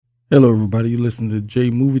Hello, everybody. You listen to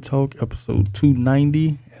J Movie Talk, episode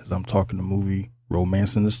 290, as I'm talking the movie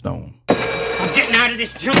Romancing the Stone. I'm getting out of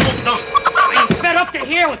this jungle dump. I am fed up to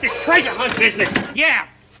here with this treasure hunt business. Yeah.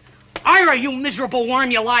 Ira, you miserable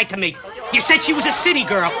worm, you lied to me. You said she was a city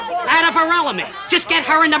girl, out of her element. Just get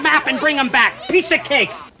her in the map and bring them back. Piece of cake.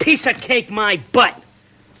 Piece of cake, my butt.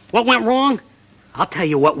 What went wrong? I'll tell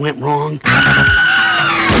you what went wrong.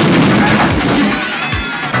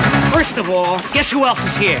 First of all, guess who else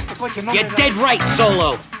is here? You're dead right,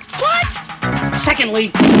 Solo. What? Secondly,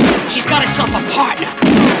 she's got herself a partner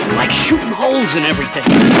who likes shooting holes and everything.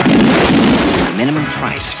 The minimum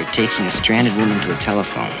price for taking a stranded woman to a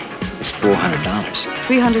telephone is $400.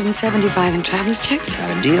 $375 in traveler's checks?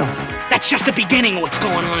 Got a deal. That's just the beginning of what's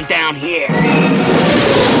going on down here.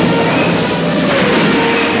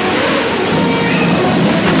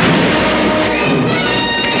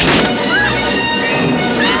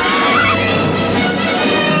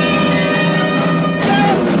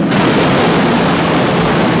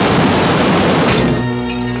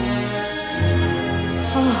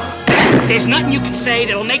 There's nothing you can say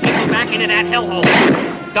that'll make me go back into that hellhole.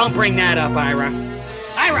 Don't bring that up, Ira.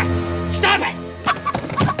 Ira, stop it!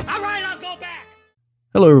 All right, I'll go back.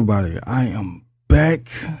 Hello, everybody. I am back.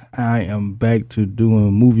 I am back to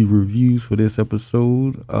doing movie reviews for this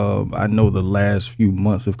episode. I know the last few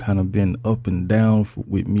months have kind of been up and down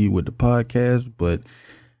with me with the podcast, but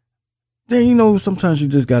then, sometimes you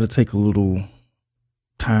just got to take a little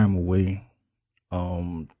time away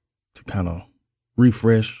to kind of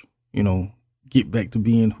refresh, get back to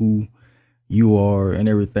being who you are and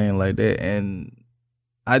everything like that. And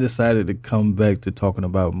I decided to come back to talking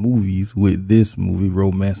about movies with this movie,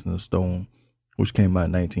 Romancing the Stone, which came out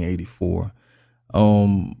in 1984.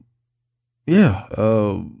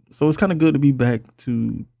 So it's kind of good to be back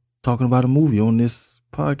to talking about a movie on this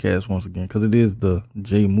podcast once again, because it is the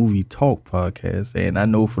J Movie Talk podcast. And I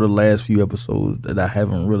know for the last few episodes that I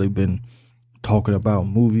haven't really been talking about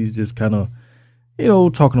movies, just kind of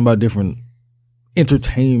talking about different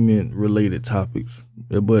entertainment related topics,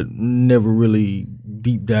 but never really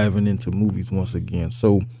deep diving into movies once again.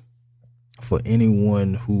 So for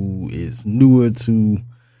anyone who is newer to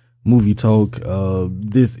Movie Talk,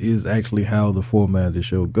 this is actually how the format of the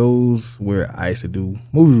show goes, where I actually do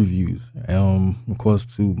movie reviews. Of course,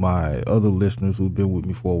 to my other listeners who've been with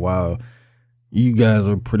me for a while, you guys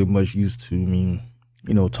are pretty much used to me,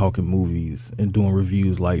 talking movies and doing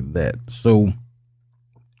reviews like that. So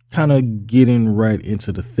kind of getting right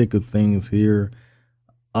into the thick of things here.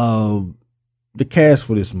 The cast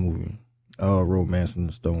for this movie, Romancing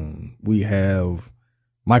the Stone. We have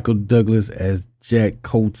Michael Douglas as Jack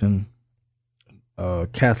Colton,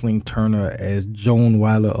 Kathleen Turner as Joan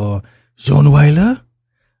Weiler.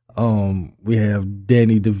 We have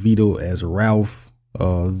Danny DeVito as Ralph,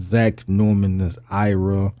 Zach Norman as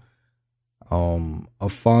Ira,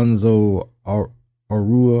 Alfonso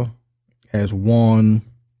Arua as Juan,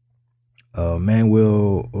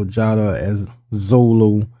 Manuel Ojeda as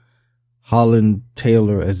Zolo, Holland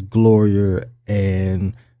Taylor as Gloria,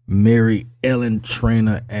 and Mary Ellen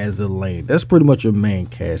Trainor as Elaine. That's pretty much your main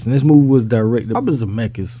cast. And this movie was directed by Robert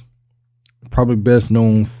Zemeckis, probably best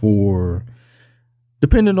known for,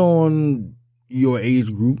 depending on your age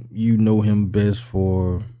group, you know him best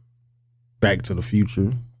for Back to the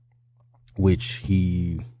Future, which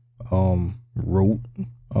he wrote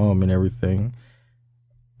and everything.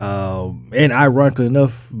 And ironically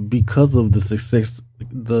enough, because of the success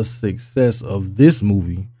of this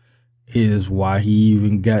movie is why he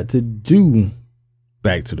even got to do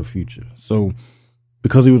Back to the Future. So,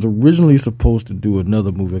 because he was originally supposed to do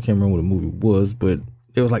another movie, I can't remember what the movie was, but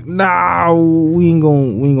it was like, nah, we ain't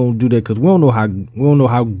gonna do that because we don't know how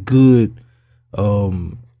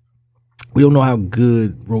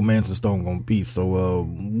good Romancing Stone gonna be. So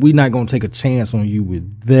we not gonna take a chance on you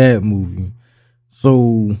with that movie.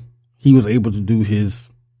 So he was able to do his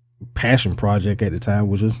passion project at the time,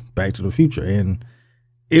 which is Back to the Future, and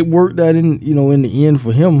it worked out in the end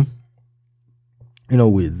for him,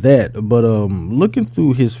 with that. But looking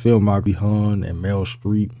through his filmography, Han and Meryl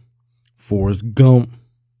Streep, Forrest Gump,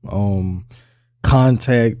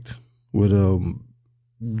 Contact with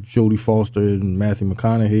Jodie Foster and Matthew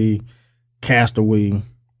McConaughey, Castaway,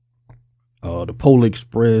 The Polar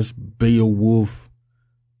Express, Beowulf,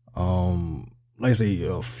 like I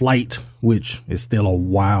say, Flight, which is still a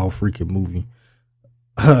wild freaking movie,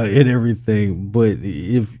 and everything. But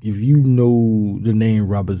if you know the name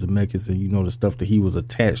Robert Zemeckis and you know the stuff that he was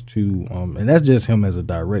attached to, and that's just him as a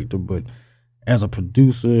director, but as a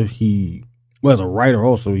producer, he well, as a writer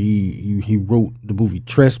also, he wrote the movie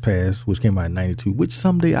Trespass, which came out in 92, which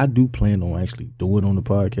someday I do plan on actually doing on the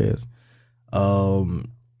podcast.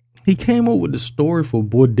 He came up with the story for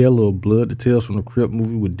Bordello of Blood, the Tales from the Crypt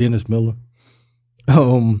movie with Dennis Miller,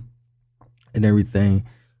 and everything.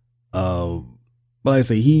 But like I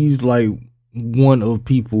say, he's like one of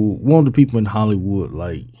the people in Hollywood.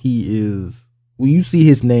 Like, he is, when you see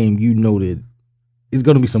his name, you know that it's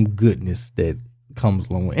gonna be some goodness that comes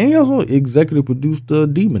along with. And he also executive produced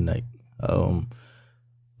Demon Knight.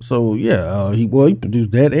 So yeah, he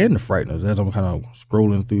produced that and The Frighteners, as I'm kind of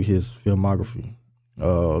scrolling through his filmography.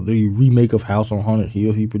 The remake of House on Haunted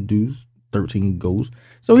Hill he produced, 13 Ghosts.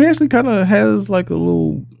 So he actually kind of has like a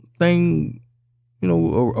little thing, you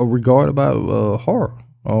know, a regard about horror.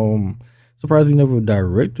 Surprised he never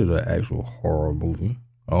directed an actual horror movie.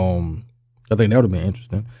 I think that would have been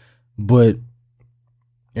interesting. But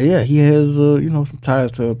yeah, he has some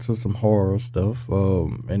ties to some horror stuff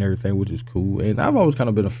and everything, which is cool. And I've always kind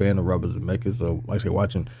of been a fan of Robert Zemeckis. So like I say,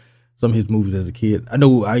 watching some of his movies as a kid, I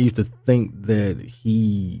know I used to think that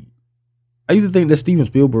Steven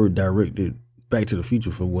Spielberg directed Back to the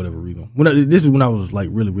Future for whatever reason. This is when I was like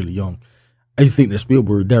really, really young. I used to think that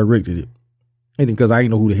Spielberg directed it. And because I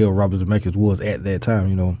didn't know who the hell Robert Zemeckis was at that time,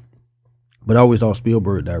 you know. But I always thought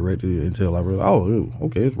Spielberg directed it until I realized, oh,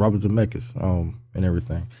 okay, it's Robert Zemeckis, and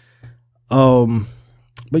everything.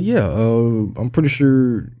 But yeah, I'm pretty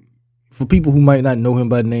sure for people who might not know him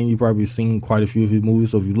by name, you've probably seen quite a few of his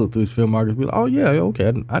movies. So if you look through his filmography, be like, oh yeah,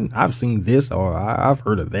 okay, I've seen this, or I've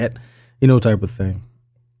heard of that, you know, type of thing.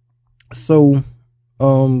 So,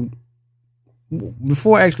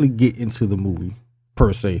 before I actually get into the movie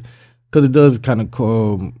per se, because it does kind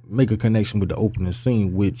of make a connection with the opening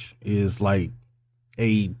scene, which is like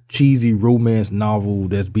a cheesy romance novel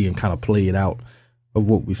that's being kind of played out of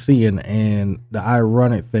what we're seeing. And the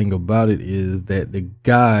ironic thing about it is that the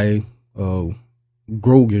guy,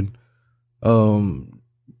 Grogan,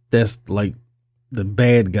 that's like the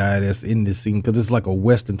bad guy that's in this scene, because it's like a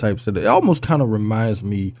Western type set. It almost kind of reminds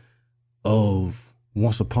me of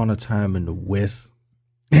Once Upon a Time in the West.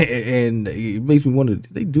 And it makes me wonder,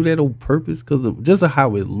 did they do that on purpose? Because of just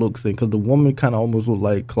how it looks, and because the woman kind of almost looked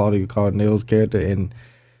like Claudia Cardinale's character, and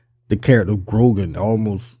the character of Grogan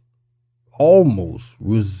almost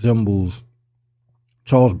resembles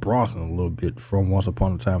Charles Bronson a little bit from Once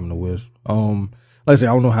Upon a Time in the West. Like I said,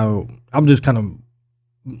 I don't know how. I'm just kind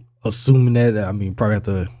of assuming that. I mean, probably have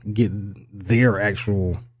to get their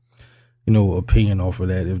actual, you know, opinion off of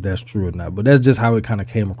that, if that's true or not. But that's just how it kind of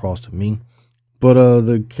came across to me. But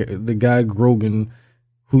the guy Grogan,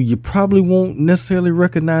 who you probably won't necessarily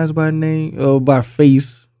recognize by name, by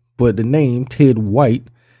face, but the name Ted White,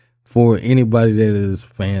 for anybody that is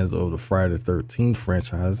fans of the Friday the 13th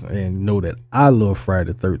franchise and know that I love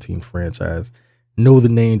Friday the 13th franchise, know the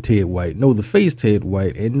name Ted White, know the face Ted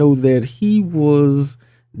White, and know that he was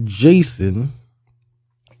Jason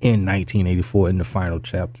in 1984 in the final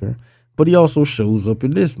chapter. But he also shows up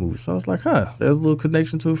in this movie. So I was like, there's a little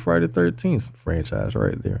connection to the Friday the 13th franchise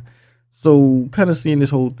right there. So kind of seeing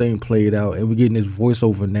this whole thing played out, and we're getting this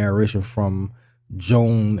voiceover narration from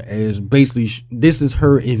Joan as basically this is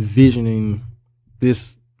her envisioning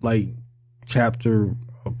this like chapter,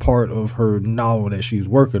 a part of her novel that she's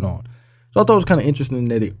working on. So I thought it was kind of interesting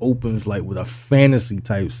that it opens like with a fantasy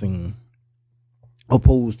type scene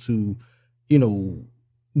opposed to, you know,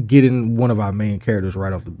 getting one of our main characters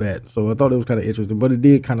right off the bat. So I thought it was kind of interesting, but it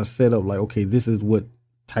did kind of set up like, okay, this is what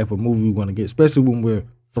type of movie we're going to get, especially when we're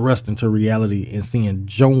thrust into reality and seeing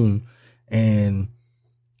Joan and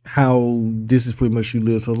how this is pretty much she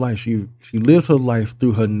lives her life. She lives her life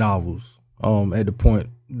through her novels. At the point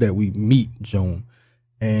that we meet Joan,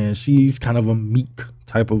 and she's kind of a meek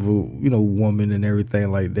type of a, you know, woman and everything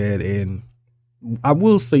like that. And I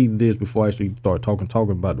will say this before I actually start talking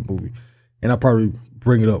about the movie, and I'll probably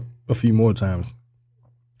bring it up a few more times,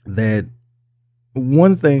 that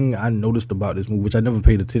one thing I noticed about this movie, which I never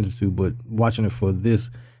paid attention to, but watching it for this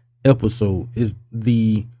episode, is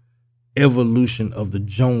the evolution of the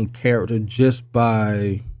Joan character just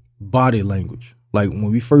by body language. Like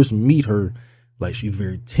when we first meet her, like she's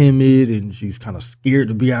very timid and she's kind of scared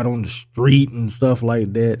to be out on the street and stuff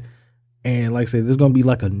like that. And like I said, there's gonna be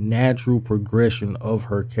like a natural progression of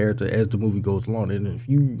her character as the movie goes along. And if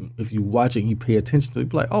you watch it and you pay attention to it, you'll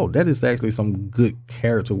be like, oh, that is actually some good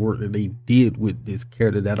character work that they did with this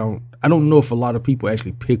character that I don't know if a lot of people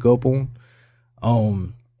actually pick up on,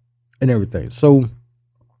 and everything. So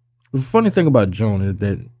the funny thing about Joan is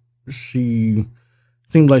that she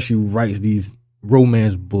seems like she writes these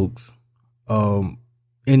romance books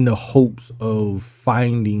in the hopes of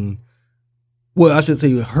finding well, I should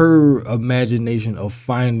say her imagination of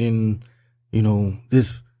finding,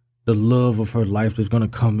 the love of her life that's going to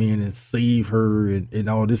come in and save her and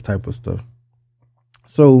all this type of stuff.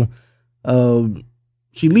 So,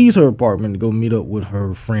 she leaves her apartment to go meet up with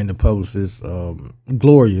her friend and publicist,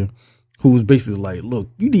 Gloria, who's basically like, look,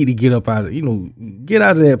 you need to get up out of, get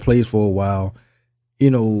out of that place for a while.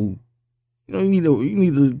 You need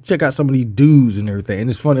to check out some of these dudes and everything. And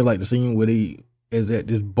it's funny, like the scene where they is at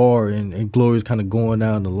this bar and Gloria's kind of going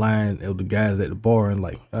down the line of the guys at the bar and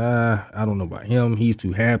like, I don't know about him. He's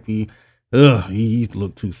too happy. He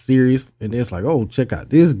look too serious. And it's like, oh, check out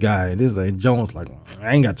this guy. And Joan's like,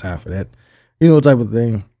 I ain't got time for that. Type of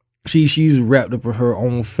thing. She's wrapped up in her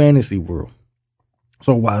own fantasy world.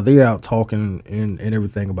 So while they're out talking and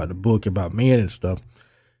everything about the book, about men and stuff,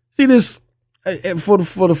 see this, for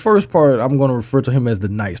the first part, I'm going to refer to him as the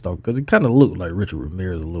Night Stalker because he kind of looked like Richard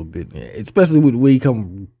Ramirez a little bit, especially with the way he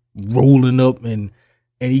come rolling up and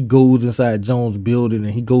he goes inside Joan's building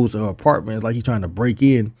and he goes to her apartment. It's like he's trying to break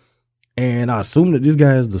in. And I assume that this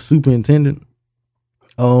guy is the superintendent.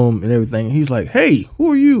 And everything. He's like, hey,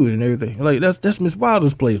 who are you? And everything. Like, that's Miss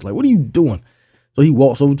Wilder's place. Like, what are you doing? So he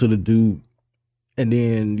walks over to the dude, and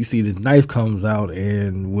then you see this knife comes out,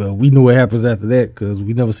 and well, we know what happens after that because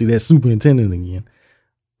we never see that superintendent again.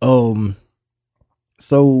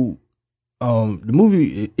 So the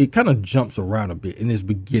movie it kind of jumps around a bit in this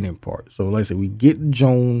beginning part. So like I said, we get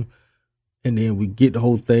Joan, and then we get the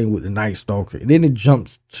whole thing with the Night Stalker, and then it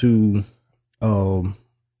jumps to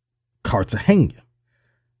Cartagena.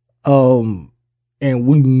 And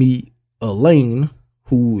we meet Elaine,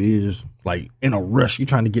 who is like in a rush. She's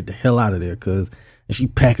trying to get the hell out of there and she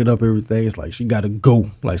packing up everything. It's like she got to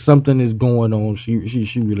go. Like something is going on. She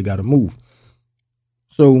really got to move.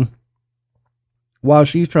 So while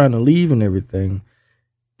she's trying to leave and everything,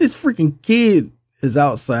 this freaking kid is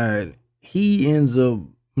outside. He ends up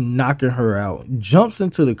knocking her out, jumps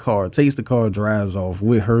into the car, takes the car, drives off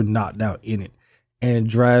with her knocked out in it, and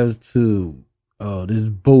drives to this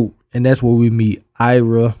boat, and that's where we meet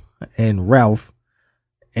Ira and Ralph.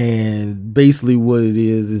 And basically what it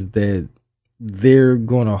is that they're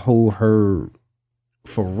gonna hold her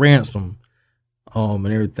for ransom and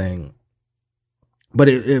everything. But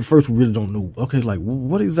at first we really don't know, okay, like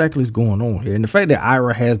what exactly is going on here. And the fact that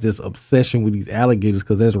Ira has this obsession with these alligators,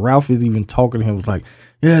 because as Ralph is even talking to him, it's like,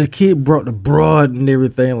 yeah, the kid brought the broad and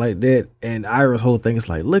everything like that. And Ira's whole thing is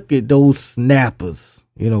like, look at those snappers,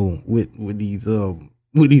 with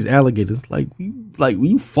these alligators. Like, will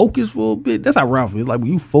you focus for a bit? That's how Ralph is. Like, will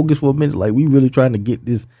you focus for a minute? Like, we really trying to get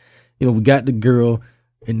this, we got the girl,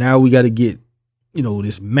 and now we got to get,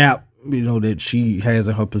 this map, that she has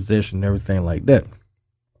in her possession and everything like that.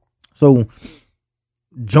 So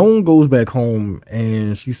Joan goes back home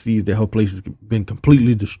and she sees that her place has been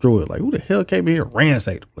completely destroyed. Like, who the hell came in here and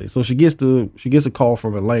ransacked the place? So she gets a call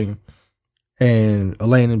from Elaine, and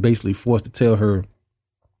Elaine is basically forced to tell her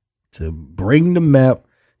to bring the map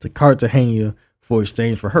to Cartagena for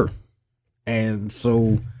exchange for her. And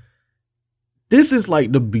so this is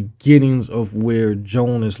like the beginnings of where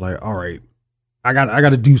Joan is like, all right, I got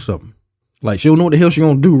to do something. Like, she don't know what the hell she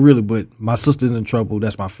gonna do really, but my sister's in trouble.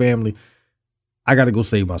 That's my family. I got to go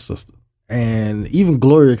save my sister. And even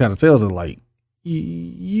Gloria kind of tells her, like,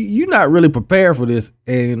 you're not really prepared for this.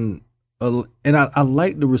 And I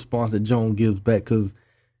like the response that Joan gives back, because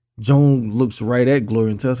Joan looks right at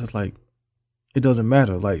Gloria and tells us, like, it doesn't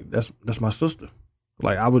matter. Like, that's my sister.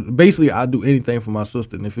 Like, I'd do anything for my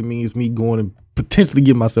sister. And if it means me going and potentially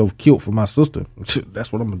get myself killed for my sister,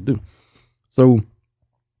 that's what I'm going to do. So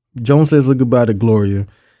Joan says goodbye to Gloria,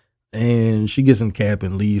 and she gets in the cab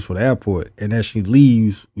and leaves for the airport. And as she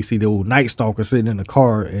leaves, we see the old Night Stalker sitting in the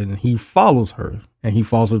car, and he follows her, and he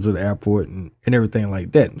follows her to the airport and everything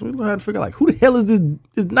like that. So we learn how to figure, like, who the hell is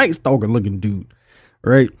this Night Stalker looking dude?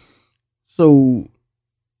 Right? So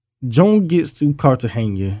Joan gets to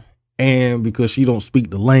Cartagena, and because she don't speak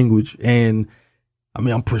the language, and I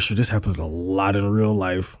mean, I'm pretty sure this happens a lot in real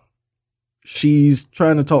life, she's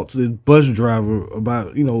trying to talk to this bus driver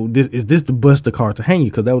about, is this the bus to Cartagena?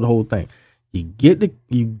 Because that was the whole thing. You get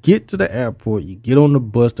to the airport, you get on the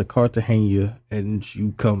bus to Cartagena, and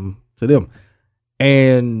you come to them.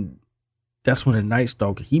 And that's when the Night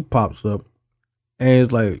Stalker, he pops up, and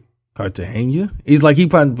it's like, Cartagena? He's like, he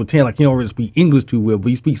probably pretend like he don't really speak English too well, but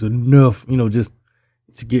he speaks enough, just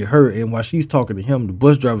to get her. And while she's talking to him, the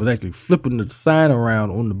bus driver is actually flipping the sign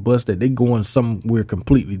around on the bus that they going somewhere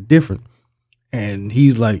completely different. And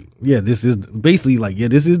he's like, yeah, this is basically like, yeah,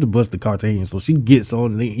 this is the bus to Cartagena. So she gets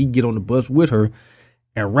on, and he get on the bus with her,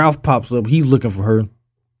 and Ralph pops up. He's looking for her,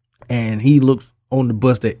 and he looks on the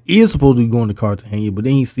bus that is supposed to be going to Cartagena, but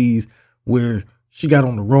then he sees where she got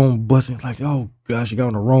on the wrong bus and like, oh gosh, she got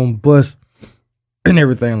on the wrong bus and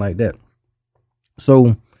everything like that.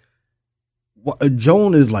 So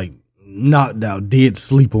Joan is like knocked out, dead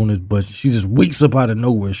sleep on this bus. She just wakes up out of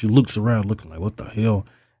nowhere. She looks around looking like, what the hell?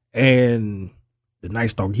 And the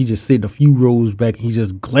Night Stalker, he just sitting a few rows back and he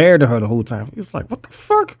just glared at her the whole time. He was like, what the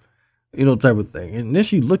fuck? Type of thing. And then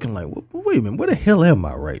she looking like, wait a minute, where the hell am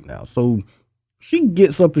I right now? So she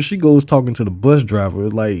gets up and she goes talking to the bus driver.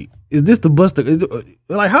 Like, is this the bus?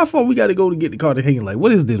 Like, how far we got to go to get the Cartagena? Like,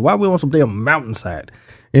 what is this? Why are we on some damn mountainside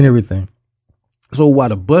and everything? So while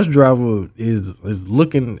the bus driver is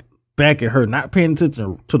looking back at her, not paying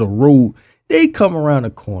attention to the road, they come around the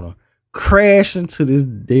corner, crash into this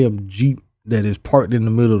damn Jeep that is parked in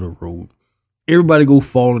the middle of the road. Everybody go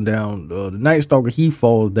falling down. The Night Stalker, he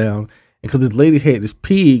falls down. And because this lady had this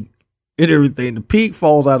pig and everything, the pig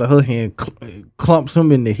falls out of her hand, clumps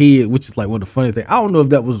him in the head, which is like one of the funny things. I don't know if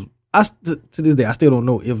that was, to this day, I still don't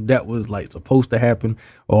know if that was like supposed to happen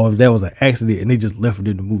or if that was an accident and they just left it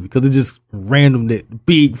in the movie. Because it's just random that the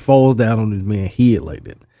pig falls down on this man's head like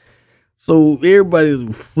that. So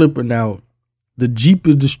everybody's flipping out. The Jeep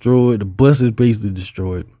is destroyed. The bus is basically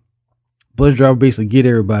destroyed. Bus driver basically get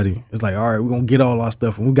everybody. It's like, all right, we're going to get all our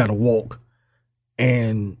stuff and we got to walk.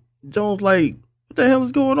 And Joan's like, what the hell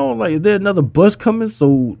is going on? Like, is there another bus coming?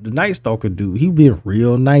 So the Night Stalker dude, he being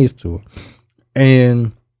real nice to her.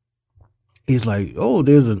 And he's like,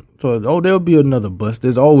 there'll be another bus.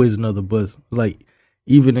 There's always another bus. Like,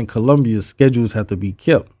 even in Colombia, schedules have to be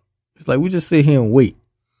kept. It's like, we just sit here and wait.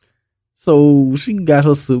 So she got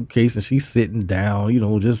her suitcase and she's sitting down,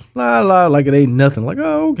 just la like it ain't nothing. Like,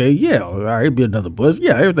 oh, okay, yeah, all right, it'll be another bus.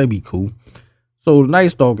 Yeah, everything be cool. So the Night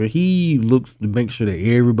Stalker, he looks to make sure that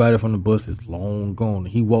everybody from the bus is long gone.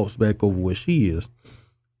 He walks back over where she is.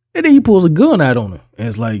 And then he pulls a gun out on her. And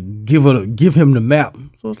it's like, give him the map.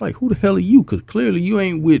 So it's like, who the hell are you? Because clearly you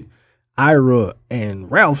ain't with Ira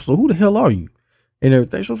and Ralph. So who the hell are you? And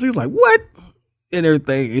everything. So she's like, what? And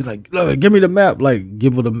everything. He's like, look, give me the map. Like,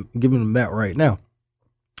 give him the map right now.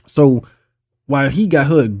 So while he got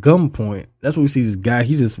her at gunpoint, that's when we see this guy.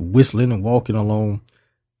 He's just whistling and walking along,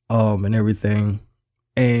 and everything.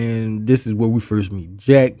 And this is where we first meet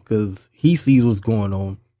Jack, because he sees what's going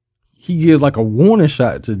on. He gives like a warning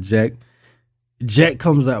shot to Jack. Jack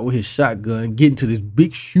comes out with his shotgun, get into this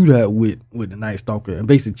big shootout with the Night Stalker, and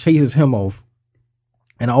basically chases him off.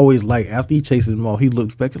 And I always like, after he chases him off, he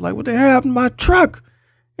looks back and like, what the hell happened to my truck?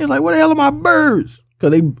 He's like, what the hell are my birds?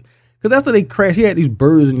 Because after they crashed, he had these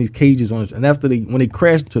birds in these cages on it. And when they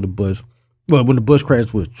crashed into the bus, when the bus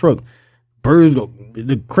crashed with his truck,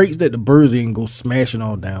 the crates that the birds in go smashing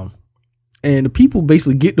all down. And the people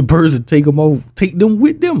basically get the birds and take them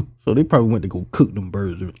with them. So they probably went to go cook them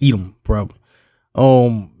birds or eat them, probably.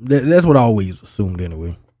 That's what I always assumed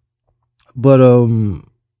anyway. But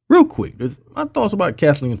real quick, my thoughts about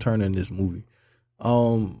Kathleen Turner in this movie.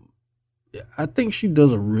 I think she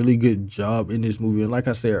does a really good job in this movie. And like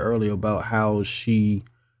I said earlier about how she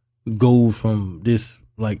goes from this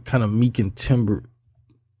like kind of meek and timid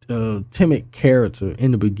character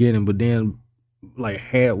in the beginning, but then like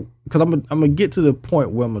because I'm gonna get to the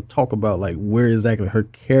point where I'm gonna talk about like where exactly her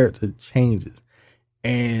character changes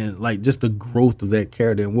and like just the growth of that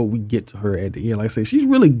character and what we get to her at the end. Like I say, she's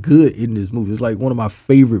really good in this movie. It's like one of my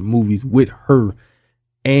favorite movies with her,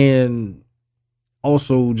 and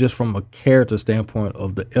also just from a character standpoint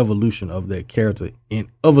of the evolution of that character in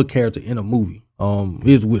a movie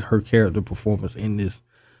is with her character performance in this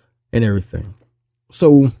and everything.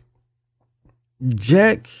 So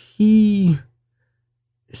Jack, he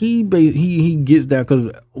gets down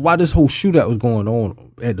because while this whole shootout was going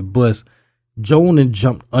on at the bus, Joan and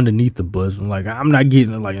jumped underneath the bus and like, I'm not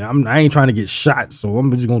getting like, I ain't trying to get shot, so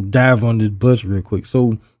I'm just gonna dive on this bus real quick.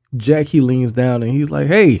 So Jack, he leans down and he's like,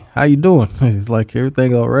 hey, how you doing? He's like,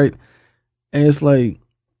 everything all right? And it's like,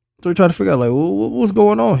 so we try to figure out like, well, what's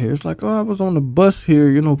going on here? It's like, oh, I was on the bus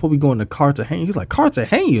here, probably going to Cartagena. He's like,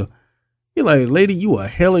 Cartagena? You're like, lady, you are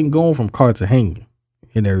hell and gone from Cartagena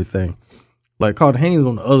and everything. Like, Cartagena's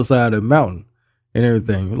on the other side of the mountain and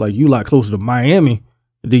everything. Like, you like closer to Miami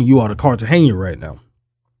than you are to Cartagena right now.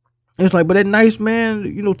 And it's like, but that nice man,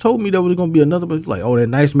 told me there was going to be another, but it's like, oh, that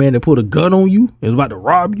nice man that put a gun on you is about to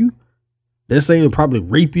rob you. That same would probably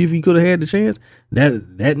rape you if he could have had the chance.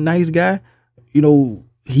 That nice guy,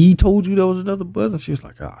 he told you there was another bus, and she was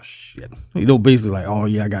like, oh shit. Basically like, oh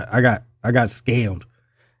yeah, I got scammed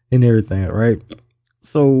and everything, right?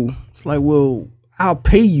 So it's like, well, I'll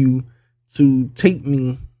pay you to take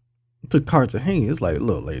me to Cartagena. It's like,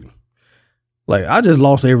 look, lady, like I just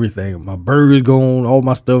lost everything. My burger's gone, all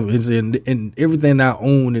my stuff, and everything I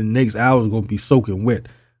own in the next hour is gonna be soaking wet.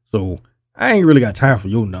 So I ain't really got time for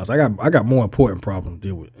your nuts. I got more important problems to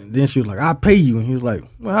deal with. And then she was like, I'll pay you. And he was like,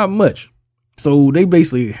 well, how much? So they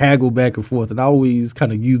basically haggle back and forth. And I always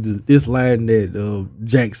kind of use this line that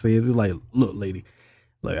Jack says. It's like, look, lady,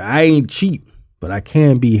 like, I ain't cheap, but I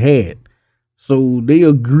can be had. So they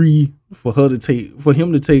agree for him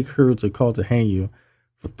to take her to Cartagena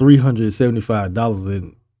for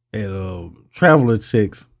 $375 in traveler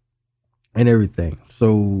checks and everything.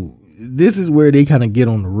 So this is where they kind of get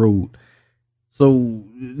on the road. So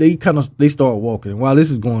they start walking. And while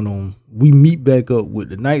this is going on, we meet back up with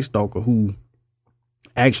the Night Stalker, who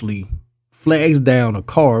actually flags down a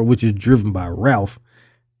car, which is driven by Ralph,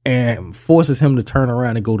 and forces him to turn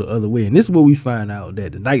around and go the other way. And this is where we find out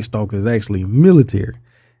that the Night Stalker is actually military.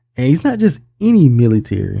 And he's not just any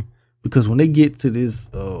military, because when they get to this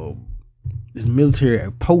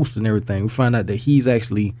military post and everything, we find out that he's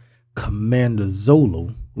actually Commander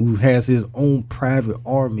Zolo, who has his own private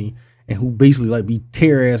army and who basically like be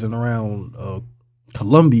tear-assing around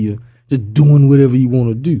Colombia, just doing whatever you want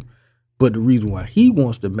to do. But the reason why he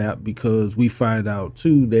wants the map, because we find out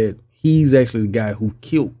too that he's actually the guy who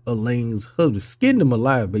killed Elaine's husband, skinned him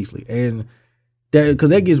alive basically, and because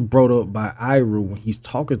that gets brought up by Ira when he's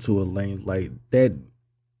talking to Elaine, like that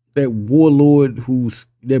warlord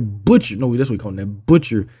that butcher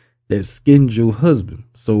that skinned your husband.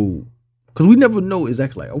 So, because we never know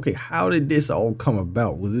exactly, like, okay, how did this all come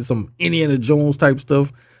about? Was it some Indiana Jones type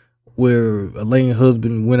stuff where Elaine's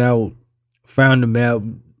husband went out, found the map,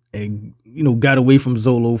 and, you know, got away from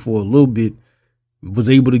Zolo for a little bit, was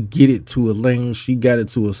able to get it to Elaine, she got it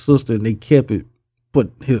to her sister, and they kept it, but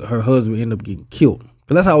her husband ended up getting killed.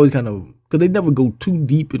 Because that's always kind of, because they never go too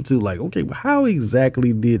deep into, like, okay, well, how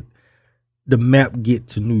exactly did the map get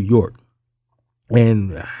to New York?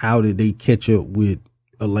 And how did they catch up with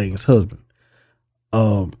Elaine's husband?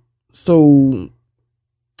 So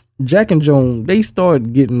Jack and Joan, they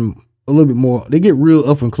start getting a little bit more, they get real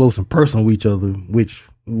up and close and personal with each other, which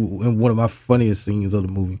in one of my funniest scenes of the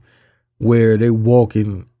movie, where they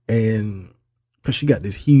walking, and because she got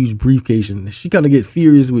this huge briefcase, and she kind of get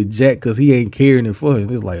furious with Jack because he ain't carrying it for her.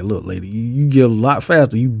 And it's like, look, lady, you get a lot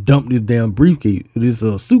faster. You dump this damn briefcase, this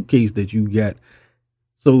suitcase that you got.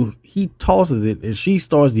 So he tosses it, and she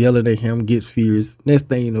starts yelling at him, gets furious. Next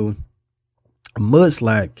thing you know, a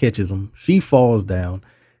mudslide catches him. She falls down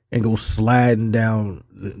and goes sliding down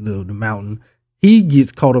the mountain. He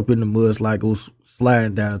gets caught up in the mudslide, goes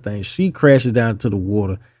sliding down the thing. She crashes down to the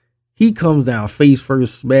water. He comes down face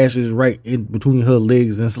first, smashes right in between her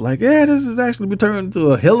legs, and it's like, yeah, this is actually been turned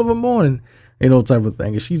into a hell of a morning, type of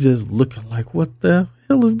thing. And she just looking like, what the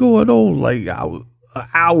hell is going on? Like, an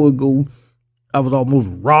hour ago, I was almost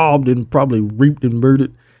robbed and probably raped and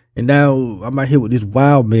murdered, and now I'm out here with this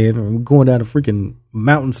wild man, and we're going down a freaking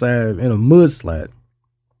mountainside in a mudslide.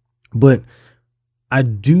 But I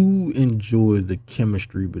do enjoy the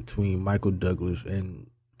chemistry between Michael Douglas and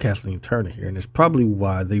Kathleen Turner here, and it's probably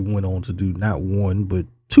why they went on to do not one but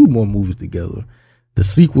two more movies together. The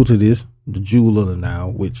sequel to this, The Jewel of the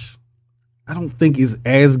Nile, which I don't think is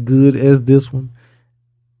as good as this one,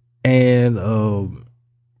 and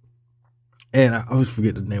I always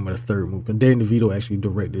forget the name of the third movie, because Danny DeVito actually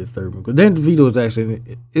directed the third movie. Because Danny DeVito is actually,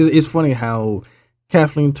 it's funny how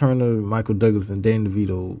Kathleen Turner, Michael Douglas, and Danny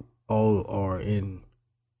DeVito all are in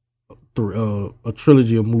a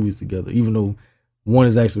trilogy of movies together, even though one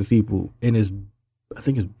is actually a sequel, and I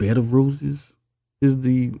think it's Bed of Roses is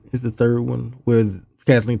the third one, where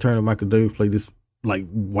Kathleen Turner and Michael Douglas play this like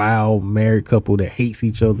wild married couple that hates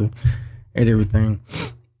each other and everything.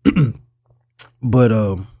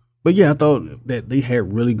 But yeah, I thought that they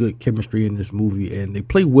had really good chemistry in this movie, and they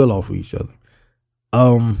play well off of each other.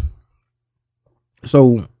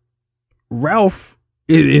 So Ralph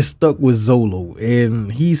is stuck with Zolo,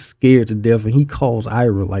 and he's scared to death, and he calls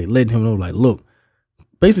Ira, like letting him know, like, look,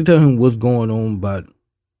 basically telling him what's going on,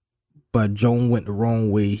 but Joan went the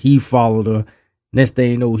wrong way. He followed her. Next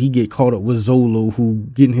thing you know, he get caught up with Zolo, who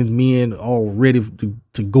getting his men all ready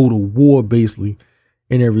to go to war, basically,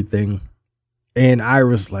 and everything. And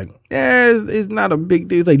Ira's like, it's not a big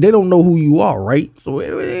deal. It's like, they don't know who you are, right? So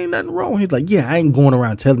it ain't nothing wrong. He's like, yeah, I ain't going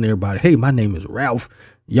around telling everybody, hey, my name is Ralph.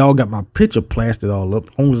 Y'all got my picture plastered all up.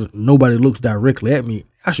 As long as nobody looks directly at me,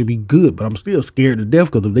 I should be good. But I'm still scared to death,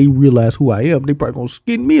 because if they realize who I am, they probably gonna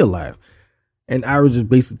skin me alive. And Ira's just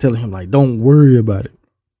basically telling him, like, don't worry about it,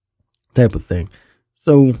 type of thing.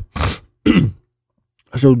 So,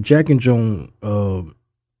 so Jack and Joan,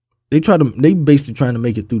 they basically trying to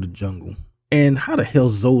make it through the jungle. And how the hell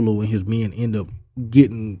Zolo and his men end up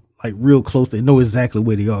getting like real close? They know exactly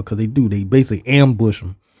where they are, because they do. They basically ambush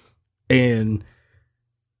them, and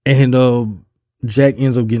Jack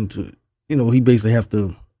ends up getting he basically have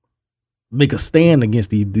to make a stand against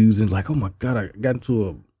these dudes, and like, oh my God, I got into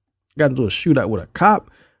a shootout with a cop.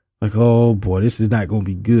 Like, oh boy, this is not going to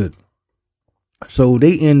be good. So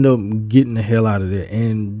they end up getting the hell out of there.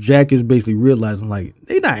 And Jack is basically realizing, like,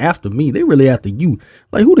 they not after me. They really after you.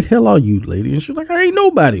 Like, who the hell are you, lady? And she's like, I ain't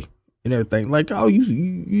nobody. And everything. Like, oh,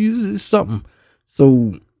 you something.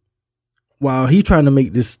 So while he trying to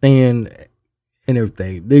make this stand and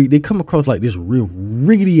everything, they come across like this real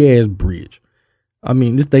rickety ass bridge. I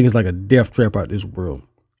mean, this thing is like a death trap out this world.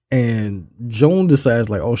 And Joan decides,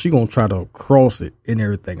 like, oh, she gonna try to cross it and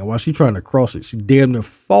everything. And while she trying to cross it, she damn near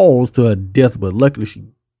falls to her death. But luckily, she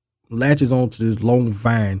latches onto this long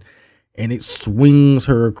vine, and it swings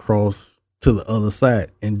her across to the other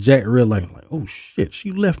side. And Jack realizes, like, oh shit,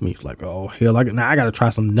 she left me. It's like, oh hell, I gotta try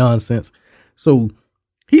some nonsense. So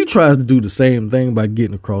he tries to do the same thing by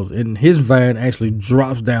getting across, and his vine actually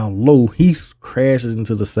drops down low. He crashes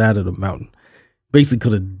into the side of the mountain. Basically,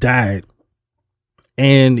 could have died.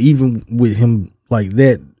 And even with him like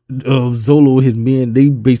that, Zolo, his men, they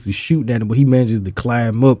basically shoot at him, but he manages to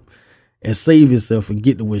climb up and save himself and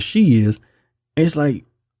get to where she is. And it's like,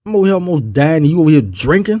 I'm over here almost dying and you over here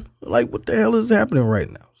drinking? Like, what the hell is happening right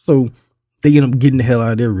now? So they end up getting the hell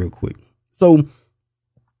out of there real quick. So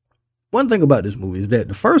one thing about this movie is that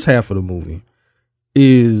the first half of the movie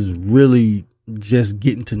is really just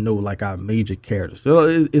getting to know like our major characters.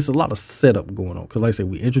 So it's a lot of setup going on. Cause like I said,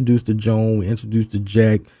 we introduced to Joan, we introduced to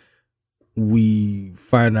Jack, we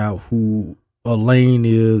find out who Elaine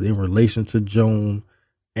is in relation to Joan,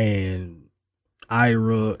 and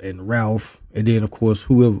Ira and Ralph, and then of course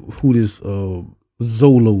who this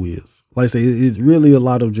Zolo is. Like I say, it's really a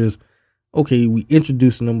lot of just, okay, we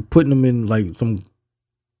introducing them, putting them in like some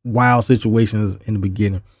wild situations in the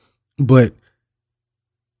beginning, but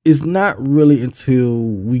it's not really until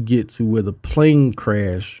we get to where the plane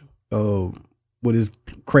crash, what his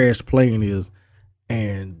crashed plane is,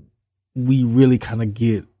 and we really kind of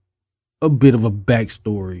get a bit of a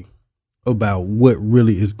backstory about what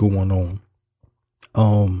really is going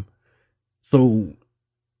on. So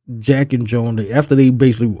Jack and Joan, after they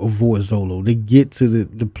basically avoid Zolo, they get to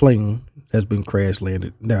the plane that's been crash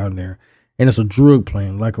landed down there, and it's a drug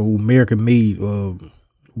plane, like an American-made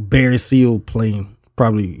Barry Seal plane.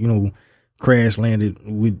 Probably, crash landed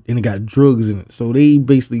and it got drugs in it. So they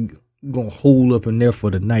basically gonna hold up in there for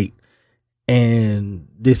the night. And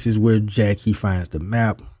this is where Jack, he finds the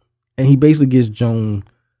map, and he basically gets Joan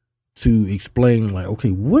to explain, like, okay,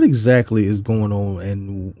 what exactly is going on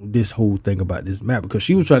and this whole thing about this map, because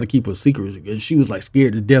she was trying to keep a secret and she was like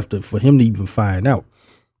scared to death for him to even find out.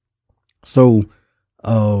 So,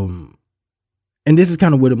 and this is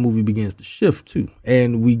kind of where the movie begins to shift too.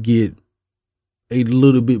 And we get a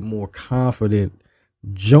little bit more confident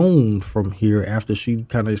Joan from here after she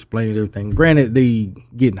kind of explained everything. Granted, they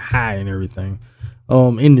getting high and everything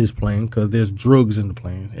in this plane because there's drugs in the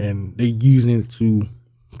plane, and they using it to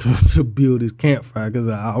build this campfire. Because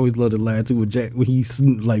I always love to laugh too with Jack when he's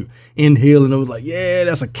like inhaling. I was like, yeah,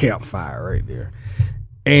 that's a campfire right there.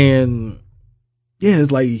 And yeah,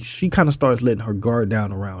 it's like she kind of starts letting her guard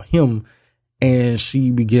down around him. And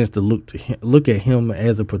she begins to look at him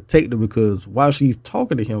as a protector, because while she's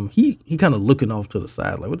talking to him, he kind of looking off to the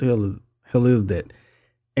side, like, what the hell is that?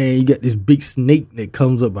 And you got this big snake that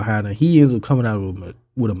comes up behind her. He ends up coming out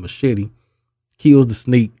with a machete, kills the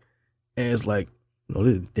snake, and it's like,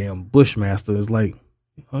 this damn Bushmaster is like,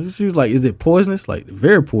 she was like, is it poisonous? Like,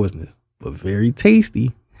 very poisonous, but very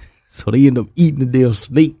tasty. So they end up eating the damn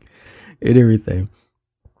snake and everything.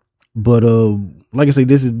 But like I say,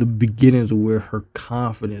 this is the beginnings of where her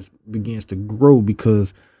confidence begins to grow,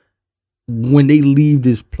 because when they leave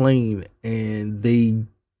this plane and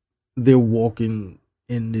they're walking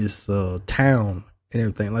in this town and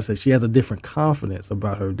everything, like I said, she has a different confidence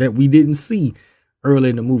about her that we didn't see early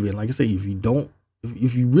in the movie. And like I say, if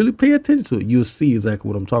you really pay attention to it, you'll see exactly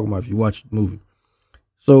what I'm talking about if you watch the movie.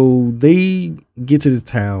 So they get to the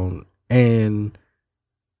town, and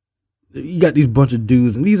you got these bunch of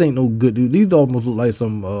dudes, and these ain't no good dudes. These almost look like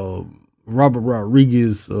some Robert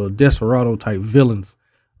Rodriguez Desperado type villains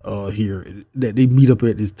here that they meet up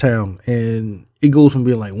at this town. And it goes from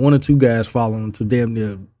being like 1 or 2 guys following to damn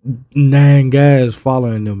near 9 guys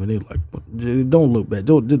following them, and they're like, don't look back,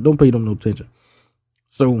 don't pay them no attention.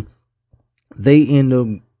 So they end up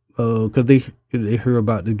because they hear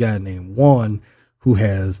about this guy named Juan who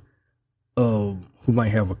has who might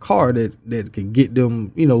have a car that could get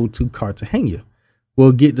them, to Cartagena.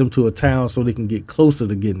 Well, get them to a town so they can get closer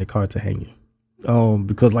to getting to Cartagena.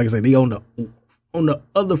 Because like I said, they on the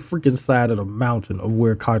other freaking side of the mountain of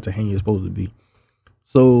where Cartagena is supposed to be.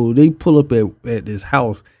 So they pull up at this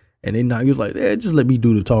house, And they knock. He was like, "Yeah, just let me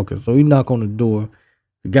do the talking." So he knock on the door.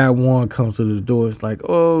 The guy Juan comes to the door. It's like,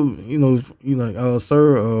 "Oh,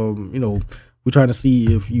 sir, we're trying to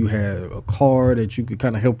see if you have a car that you could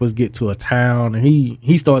kind of help us get to a town." And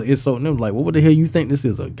he started insulting them like, "What the hell you think this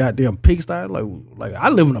is, a goddamn pigsty? Like I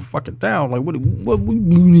live in a fucking town. Like what we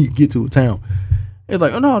need to get to a town?" It's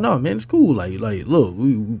like, "Oh no, man, it's cool. Like look,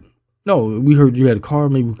 we heard you had a car.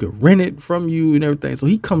 Maybe we could rent it from you and everything." So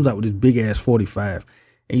he comes out with this big ass 45.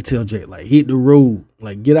 And he tell Jack, like, hit the road,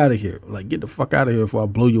 like, get out of here, like, get the fuck out of here before I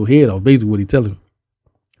blow your head off. Basically what he telling him.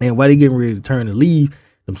 And while they getting ready to turn and leave,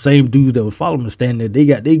 them same dudes that was following him standing there, they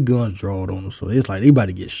got their guns drawn on them. So it's like they about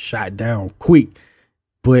to get shot down quick.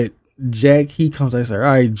 But Jack, he comes out and says, "All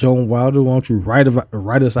right, Joan Wilder, why don't you write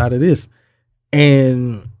us out of this?"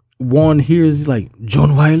 And Juan hears, he's like,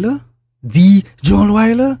 "Joan Wilder? The Joan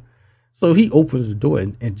Wilder?" So he opens the door,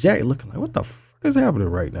 and Jack looking like, what the fuck is happening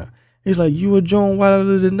right now? He's like, "You a Joan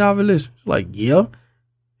Wilder, the novelist?" It's like, "Yeah."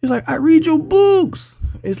 He's like, "I read your books."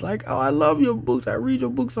 It's like, "Oh, I love your books. I read your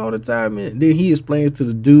books all the time." And then he explains to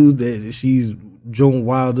the dude that she's Joan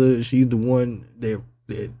Wilder. She's the one that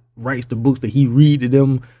writes the books that he read to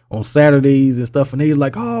them on Saturdays and stuff. And they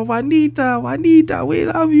like, "Oh, Juanita, we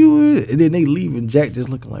love you." And then they leave, and Jack just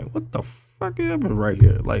looking like, what the fuck happened right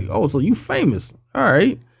here? Like, "Oh, so you famous. All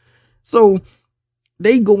right." So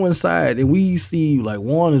they go inside, and we see like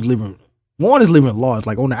Juan is living large.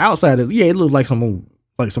 Like on the outside, it looks like some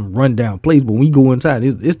rundown place. But when we go inside,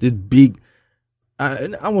 it's this big. I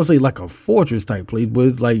want to say like a fortress type place, but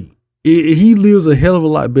it's like he lives a hell of a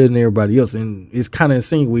lot better than everybody else, and it's kind of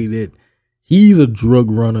insinuated that he's a drug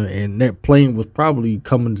runner, and that plane was probably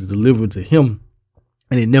coming to deliver to him,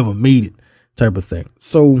 and it never made it, type of thing.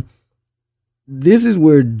 So this is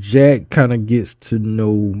where Jack kind of gets to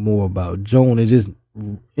know more about Joan, and just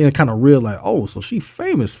kind of realize, oh, so she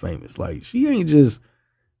famous. Like she ain't just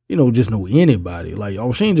know anybody. Like,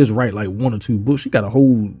 oh, she ain't just write like one or two books. She got a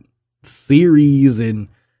whole series and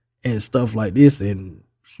stuff like this, and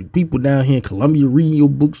people down here in Columbia reading your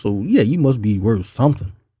book. So yeah, you must be worth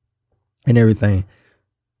something and everything.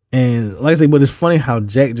 And like I say, but it's funny how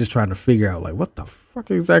Jack just trying to figure out like what the fuck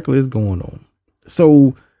exactly is going on.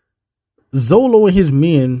 So Zolo and his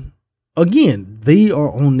men, again, they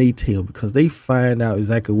are on their tail because they find out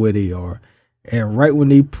exactly where they are. And right when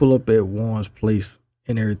they pull up at Juan's place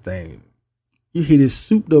and everything, you hear this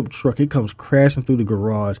souped up truck. It comes crashing through the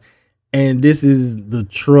garage. And this is the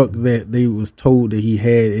truck that they was told that he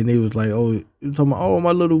had. And they was like, "Oh, you're talking about, oh,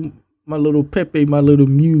 my little Pepe, my little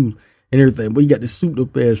mule and everything." But he got this souped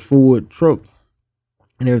up ass Ford truck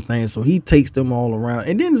and everything. So he takes them all around,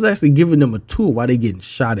 and then is actually giving them a tour while they getting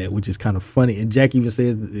shot at, which is kind of funny. And Jack even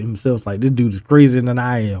says himself, like, "This dude is crazier than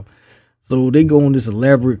I am." So they go on this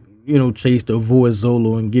elaborate, chase to avoid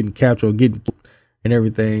Zolo and getting captured or getting and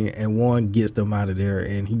everything. And Juan gets them out of there,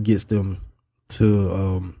 and he gets them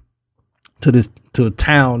to a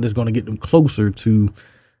town that's going to get them closer to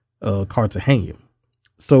Cartagena.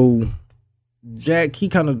 So Jack, he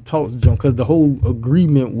kind of talks to Joan because the whole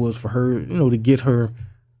agreement was for her, to get her,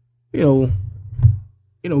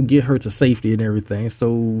 get her to safety and everything.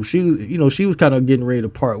 So she was kind of getting ready to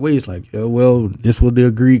part ways. Like, "Yeah, well, this was the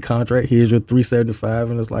agreed contract. Here's your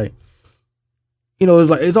 $375," and it's like,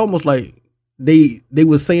 it's almost like they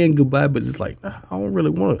were saying goodbye, but it's like, I don't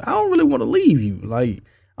really want to leave you. Like,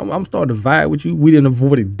 I'm starting to vibe with you. We didn't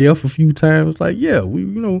avoid death a few times. Like, yeah,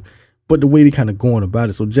 but the way they kind of going about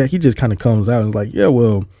it. So Jack, he just kind of comes out and is like, "Yeah,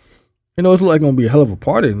 well, it's like gonna be a hell of a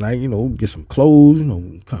party tonight. Get some clothes.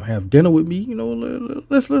 Come have dinner with me.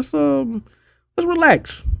 Let's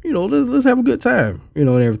relax. Let's have a good time. And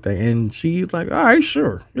everything." And she's like, "All right,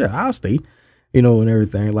 sure, yeah, I'll stay." And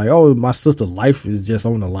everything. Like, "Oh, my sister's life is just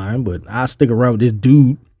on the line, but I'll stick around with this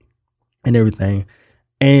dude and everything."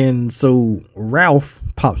 And so Ralph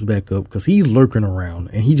pops back up because he's lurking around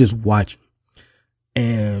and he just watching.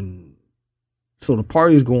 And so the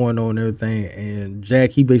party's going on and everything, and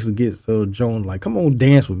Jack, he basically gets Joan like, "Come on,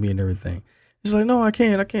 dance with me," and everything. She's like, "No, I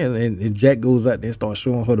can't. And Jack goes out there and starts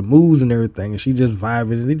showing her the moves and everything, and she just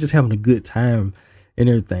vibing, and they just having a good time and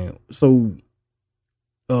everything. So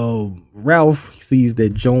Ralph sees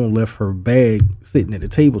that Joan left her bag sitting at the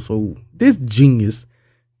table, so this genius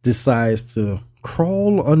decides to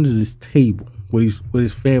crawl under this table where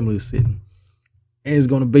his family is sitting, and is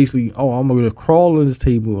going to basically, I'm going to crawl under this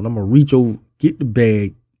table, and I'm going to reach over, get the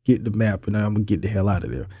bag, get the map, and I'm going to get the hell out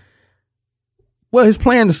of there. Well, his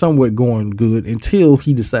plan is somewhat going good until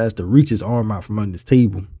he decides to reach his arm out from under this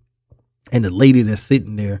table, and the lady that's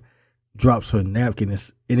sitting there drops her napkin,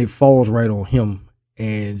 and it falls right on him,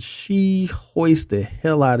 and she hoists the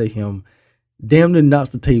hell out of him damn near knocks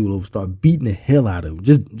the table over, start beating the hell out of him,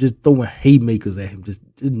 just throwing haymakers at him, just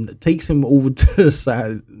takes him over to the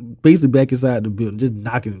side, basically back inside the building, just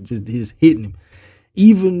knocking him, just hitting him.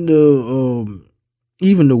 Even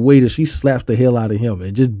the way that she slaps the hell out of him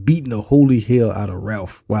and just beating the holy hell out of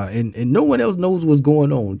Ralph. Wow, and no one else knows what's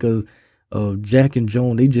going on because Jack and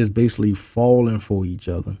Joan, they just basically falling for each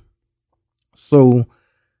other. So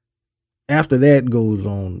after that goes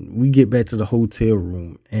on, we get back to the hotel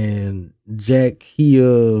room, and Jack,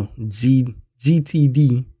 GTD,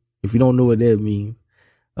 if you don't know what that means,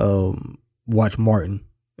 watch Martin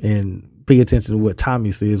and pay attention to what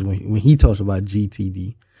Tommy says when he talks about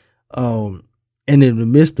GTD. And in the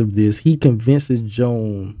midst of this, he convinces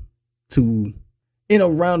Joan to, in a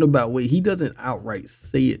roundabout way, he doesn't outright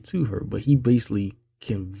say it to her, but he basically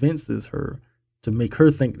convinces her to make her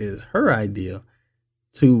think that it's her idea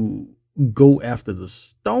to go after the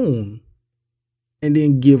stone and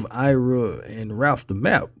then give Ira and Ralph the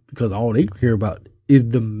map, because all they care about is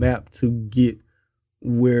the map to get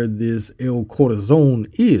where this El Corazon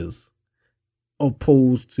is.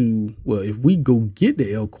 Opposed to, well, if we go get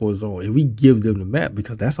the El Corazon and we give them the map,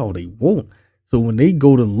 because that's all they want. So when they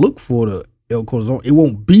go to look for the El Corazon, it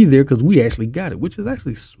won't be there because we actually got it, which is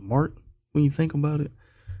actually smart when you think about it.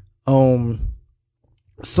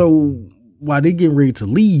 So while they getting ready to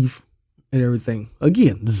leave and everything,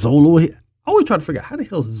 again, Zolo, I always try to figure out how the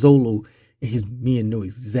hell Zolo and his men know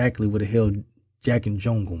exactly where the hell Jack and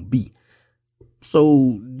Joan gonna be.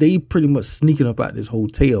 So they pretty much sneaking up out this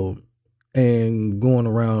hotel and going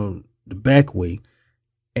around the back way,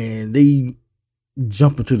 and they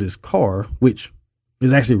jump into this car, which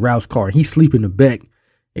is actually Ralph's car. He's sleeping in the back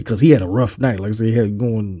because he had a rough night. Like I said, he had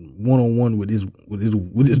going one-on-one with this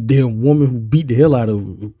damn woman who beat the hell out of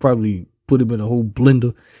him, probably put him in a whole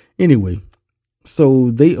blender. Anyway,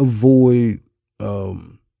 so they avoid Zolo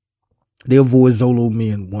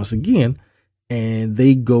men once again, and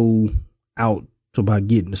they go out to about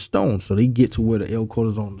getting the stone. So they get to where the El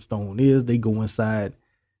Corazon stone is. They go inside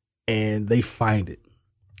and they find it.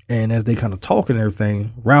 And as they kind of talk and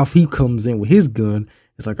everything, Ralph, he comes in with his gun.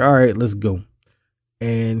 It's like, all right, let's go.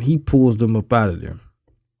 And he pulls them up out of there.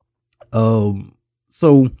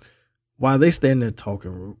 So while they stand there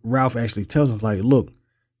talking, Ralph actually tells them, like, look,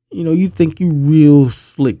 you think you real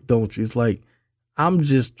slick, don't you? It's like, I'm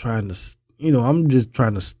just trying to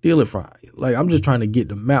steal it from her. Like, I'm just trying to get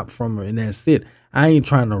the map from her and that's it. I ain't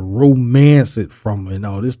trying to romance it from her and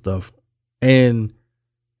all this stuff. And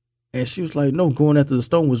she was like, no, going after the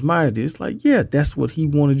stone was my idea. It's like, yeah, that's what he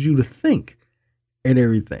wanted you to think and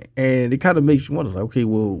everything. And it kind of makes you wonder, like, okay,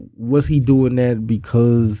 well, was he doing that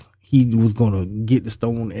because he was going to get the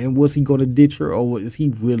stone, and was he going to ditch her, or is he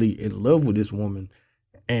really in love with this woman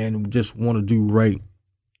and just want to do right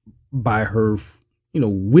by her,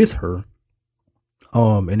 with her,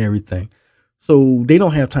 and everything. So they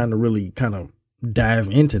don't have time to really kind of dive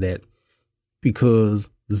into that, because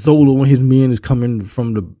Zolo and his men is coming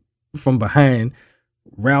from behind.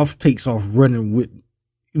 Ralph takes off running with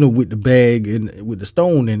the bag and with the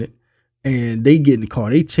stone in it, and they get in the car.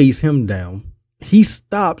 They chase him down. He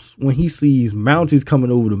stops when he sees Mounties coming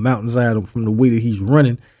over the mountainside from the way that he's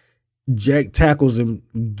running. Jack tackles him,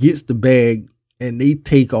 gets the bag, and they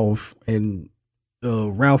take off, and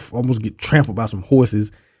Ralph almost get trampled by some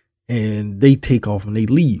horses, and they take off and they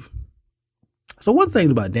leave. So one thing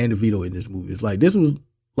about Dan DeVito in this movie is, like, this was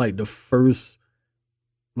like the first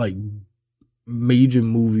like major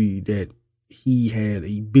movie that he had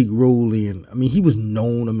a big role in. I mean, he was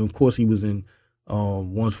known. I mean, of course, he was in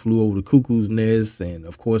Once Flew Over the Cuckoo's Nest, and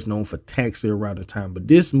of course known for Taxi around the time. But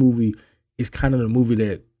this movie is kind of the movie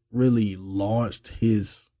that really launched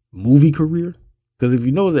his movie career. Because if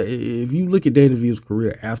you look at Dan DeVito's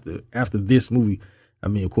career after this movie, I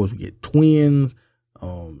mean, of course, we get Twins,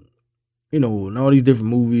 and all these different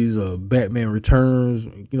movies. Batman Returns,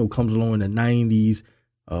 comes along in the 90s.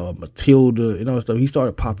 Matilda and all that stuff. He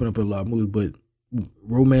started popping up in a lot of movies, but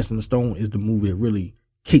Romancing the Stone is the movie that really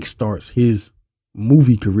kickstarts his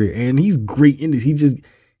movie career. And he's great in this.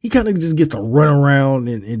 He kind of just gets to run around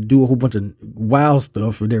and do a whole bunch of wild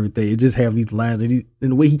stuff and everything. It just have these lines, and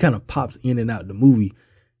the way he kind of pops in and out the movie.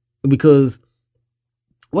 Because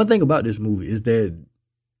one thing about this movie is that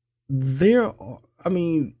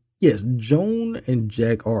yes, Joan and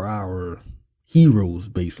Jack are our heroes,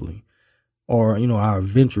 basically. Or, our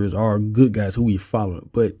adventurers, our good guys who we follow.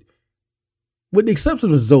 But with the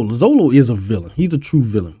exception of Zolo is a villain. He's a true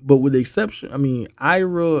villain. But with the exception,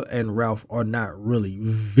 Ira and Ralph are not really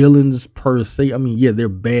villains per se. I mean, yeah, they're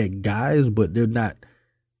bad guys, but they're not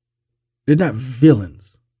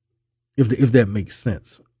villains, if that makes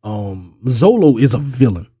sense. Zolo is a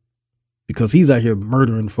villain because he's out here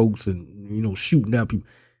murdering folks and, you know, shooting down people.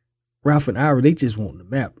 Ralph and Ira, they just want the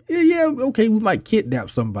map. Yeah, okay, we might kidnap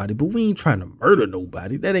somebody, but we ain't trying to murder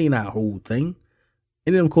nobody. That ain't our whole thing.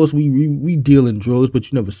 And then, of course, we deal in drugs,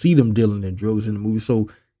 but you never see them dealing in drugs in the movie. So,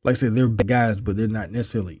 like I said, they're bad guys, but they're not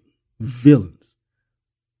necessarily villains.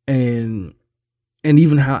 And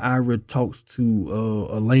even how Ira talks to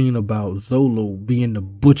Elaine about Zolo being the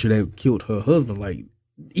butcher that killed her husband, like,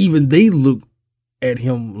 even they look at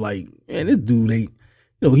him like, man, this dude ain't,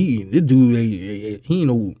 you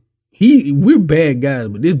know, we're bad guys,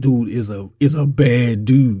 but this dude is a bad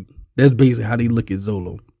dude. That's basically how they look at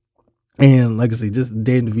Zolo. And like I say, just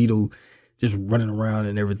Dan DeVito just running around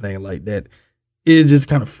and everything like that. It's just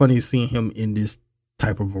kind of funny seeing him in this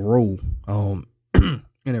type of a role, and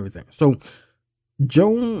everything. So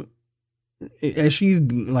Joan, as she's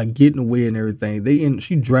like getting away and everything,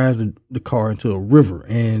 she drives the car into a river,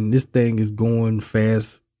 and this thing is going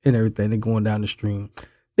fast and everything. They're going down the stream.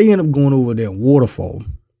 They end up going over that waterfall.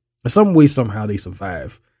 In some way, somehow they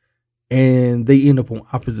survive, and they end up on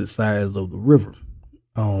opposite sides of the river,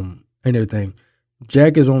 and everything.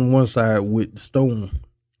 Jack is on one side with the stone.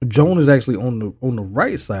 Joan is actually on the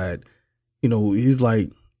right side. You know, he's like,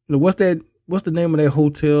 you know, what's the name of that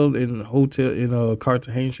hotel in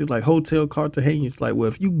Cartagena? She's like, Hotel Cartagena. It's like, well,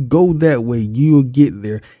 if you go that way, you'll get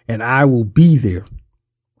there, and I will be there,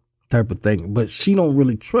 type of thing. But she don't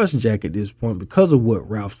really trust Jack at this point because of what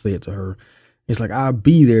Ralph said to her. It's like, I'll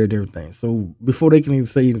be there and everything. So before they can even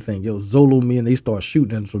say anything, Zolo men, they start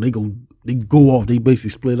shooting them. So they go off. They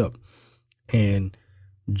basically split up. And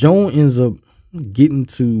Joan ends up getting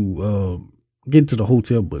to the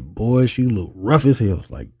hotel, but boy, she looked rough as hell.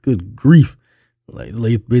 It's like, good grief. Like,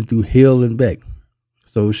 they've been through hell and back.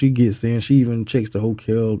 So she gets in. She even checks the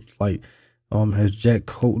hotel, like, has Jack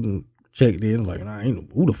Colton checked in. Like, nah,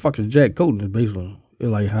 who the fuck is Jack Colton? Is basically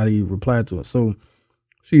like how he replied to it. So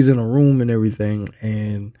she's in a room and everything,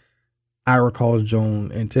 and Ira calls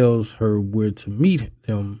Joan and tells her where to meet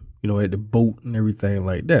them, you know, at the boat and everything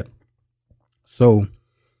like that. So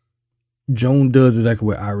Joan does exactly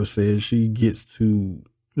what Ira says. She gets on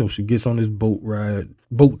this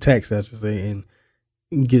boat taxi, I should say, and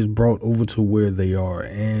gets brought over to where they are,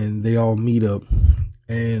 and they all meet up.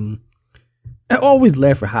 And I always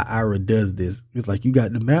laugh at how Ira does this. It's like, you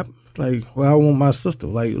got the map? Like, well, I want my sister.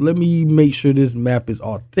 Like, let me make sure this map is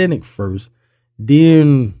authentic first.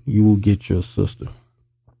 Then you will get your sister.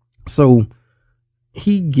 So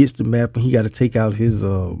he gets the map, and he got to take out his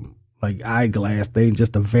like eyeglass thing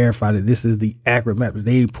just to verify that this is the accurate map.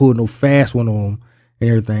 They ain't pull no fast one on him and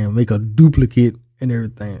everything, make a duplicate and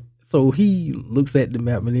everything. So he looks at the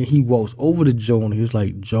map, and then he walks over to Joan. He was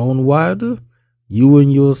like, Joan Wilder, you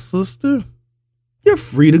and your sister, you're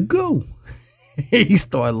free to go. He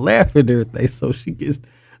started laughing and everything.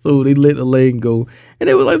 So they let Elaine go. And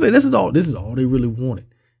they were like, this is all they really wanted.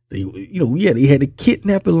 They had to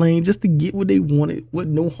kidnap Elaine just to get what they wanted. With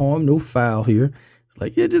no harm, no foul here. It's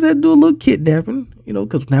like, yeah, just had to do a little kidnapping,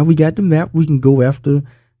 because now we got the map. We can go after,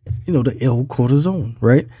 the El Cortizone,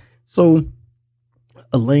 right? So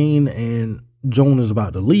Elaine and Joan is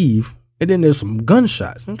about to leave. And then there's some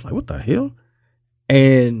gunshots. And it's like, what the hell?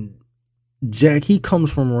 And Jack, he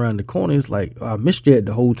comes from around the corner. It's like, I missed you at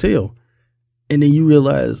the hotel. And then you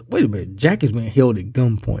realize, wait a minute, Jack is being held at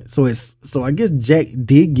gunpoint. So I guess Jack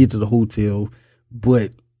did get to the hotel,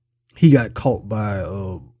 but he got caught by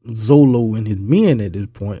Zolo and his men at this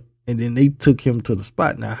point. And then they took him to the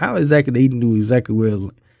spot. Now, how exactly they knew exactly where,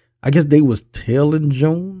 I guess they was tailing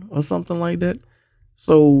Joan or something like that.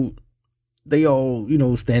 So they all,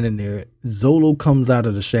 standing there. Zolo comes out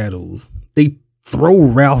of the shadows. They throw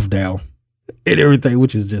Ralph down and everything,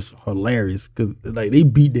 which is just hilarious because they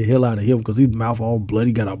beat the hell out of him because his mouth all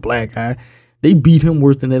bloody, got a black eye. They beat him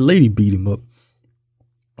worse than that lady beat him up.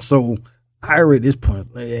 So Ira at this point,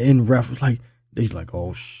 and Ralph was like, he's like,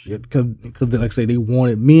 oh shit, because like I say, they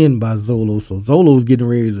wanted men by Zolo, so Zolo's getting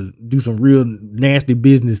ready to do some real nasty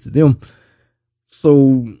business to them.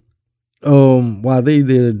 So while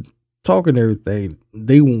they're talking and everything,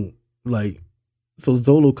 they won't so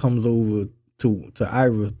Zolo comes over to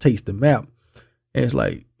Ira, takes the map. And it's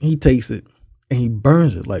like, he takes it and he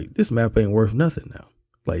burns it. Like, this map ain't worth nothing now.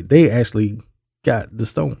 Like, they actually got the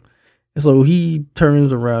stone. And so he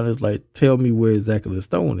turns around and is like, tell me where exactly the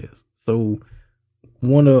stone is. So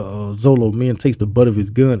one of Zolo men takes the butt of his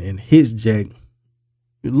gun and hits Jack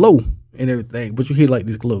low and everything. But you hear like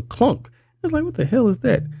this little clunk. It's like, what the hell is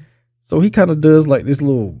that? So he kind of does like this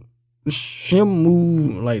little shim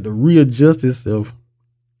move, like to readjust himself.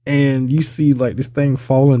 And you see like this thing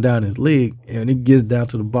falling down his leg, and it gets down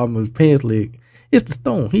to the bottom of his pants leg. It's the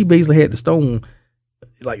stone. He basically had the stone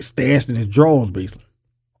like stashed in his drawers, basically.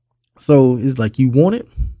 So it's like, you want it?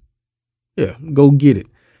 Yeah, go get it.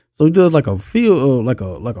 So he does like a field, like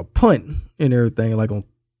a punt and everything, like on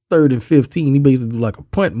 3rd and 15. He basically do like a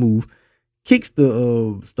punt move, kicks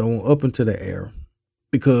the stone up into the air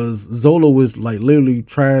because Zolo was like literally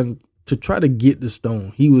trying to get the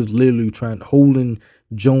stone. He was literally holding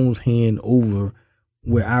Joan's hand over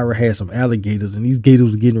where Ira had some alligators, and these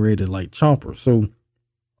gators were getting ready to like chomp her. So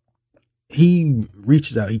he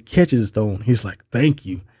reaches out, he catches the stone. He's like, thank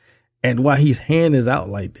you. And while his hand is out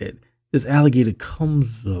like that, this alligator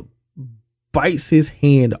comes up, bites his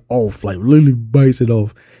hand off, like literally bites it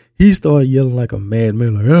off. He started yelling like a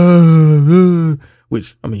madman, like, ah,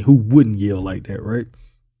 which, I mean, who wouldn't yell like that, right?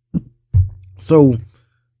 So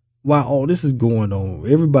while all this is going on,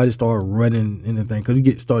 everybody started running and everything because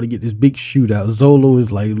he started to get this big shootout. Zolo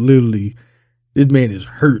is like, literally, this man is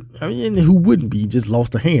hurt. I mean, who wouldn't be? He just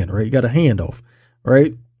lost a hand, right? He got a hand off,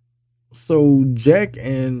 right? So Jack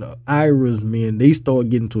and Ira's men, they start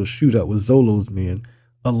getting to a shootout with Zolo's men.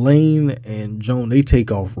 Elaine and Joan, they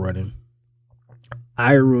take off running.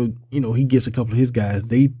 Ira, he gets a couple of his guys.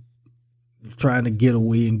 They trying to get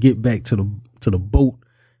away and get back to the boat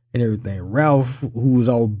and everything. Ralph, who was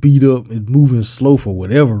all beat up, is moving slow for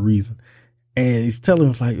whatever reason. And he's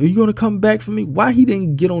telling him, like, are you going to come back for me? Why he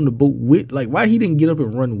didn't get on the boat why he didn't get up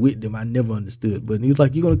and run with them, I never understood. But he's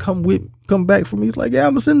like, you going to come back for me? He's like, yeah,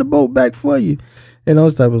 I'm going to send the boat back for you. And all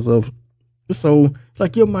this type of stuff. So,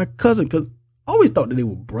 like, you're my cousin. Because I always thought that they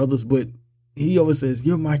were brothers, but he always says,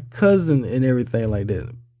 you're my cousin and everything like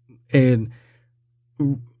that. And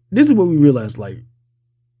this is what we realized, like,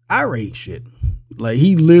 Ira ain't shit. Like,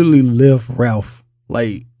 he literally left Ralph.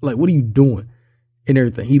 Like, what are you doing? And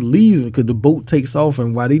everything. He leaves because the boat takes off,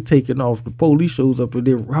 and while they taking off, the police shows up, and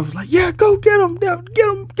then Ralph's like, yeah, go get him,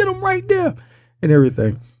 get him right there, and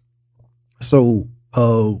everything. So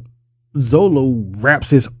Zolo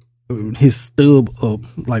wraps his stub up,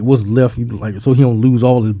 like what's left, like, so he don't lose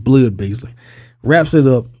all his blood, basically. Wraps it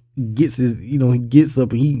up, gets his, he gets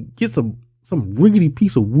up and he gets some rickety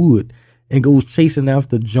piece of wood and goes chasing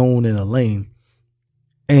after Joan and Elaine.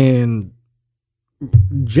 And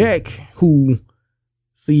Jack, who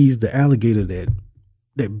sees the alligator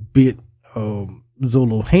that bit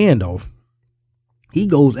Zolo's hand off, he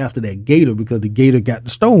goes after that gator because the gator got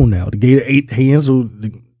the stone now. The gator ate the hand, so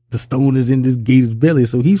the stone is in this gator's belly.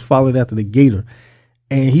 So he's following after the gator,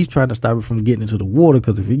 and he's trying to stop it from getting into the water,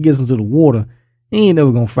 because if he gets into the water, he ain't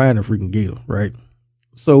never gonna find a freaking gator, right?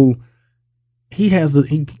 So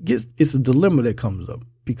it's a dilemma that comes up,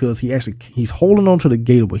 because he's holding on to the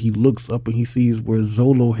gator, but he looks up and he sees where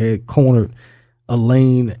Zolo had cornered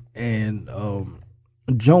Elaine and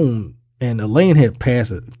Joan, and Elaine had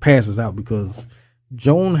passes out because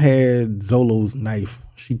Joan had Zolo's knife.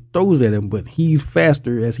 She throws at him, but he's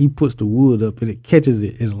faster as he puts the wood up, and it catches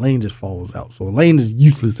it, and Elaine just falls out. So Elaine is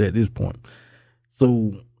useless at this point.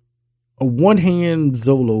 So on one hand,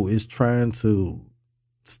 Zolo is trying to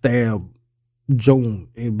stab Joan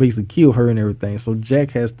and basically kill her and everything. So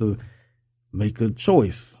Jack has to make a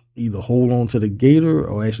choice. Either hold on to the gator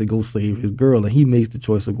or actually go save his girl. And he makes the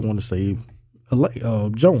choice of going to save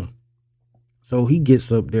Joan. So he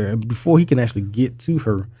gets up there, and before he can actually get to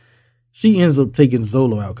her, she ends up taking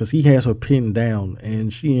Zolo out because he has her pinned down,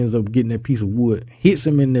 and she ends up getting that piece of wood, hits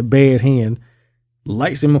him in the bad hand,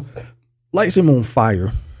 lights him on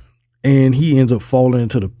fire, and he ends up falling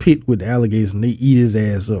into the pit with the alligators, and they eat his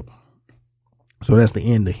ass up. So that's the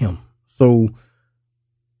end of him. So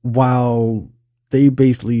while they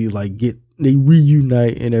basically they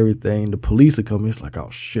reunite and everything, the police are coming. It's like, oh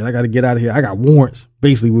shit, I got to get out of here. I got warrants.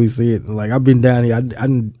 Basically what he said. Like, I've been down here.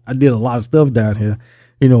 I did a lot of stuff down here,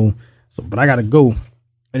 so, but I got to go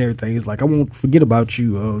and everything. He's like, I won't forget about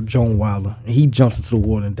you, John Wilder. And he jumps into the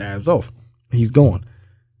water and dives off. He's gone.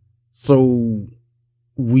 So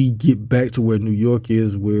we get back to where New York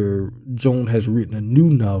is, where Joan has written a new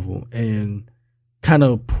novel and kind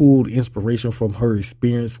of pulled inspiration from her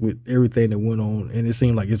experience with everything that went on. And it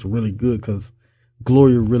seemed like it's really good because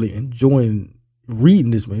Gloria really enjoying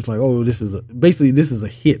reading this. Man, it's like, oh, this is a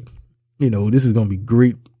hit. This is going to be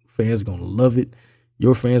great. Fans are going to love it.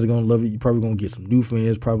 Your fans are going to love it. You're probably going to get some new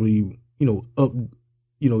fans, probably, up,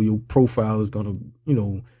 your profile is going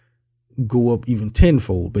to, go up even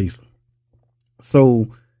tenfold, basically.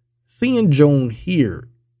 So seeing Joan here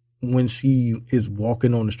when she is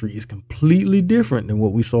walking on the street is completely different than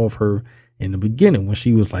what we saw of her in the beginning, when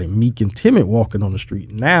she was like meek and timid walking on the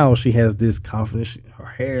street. Now she has this confidence. Her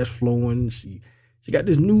hair's flowing. She got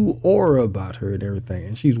this new aura about her and everything.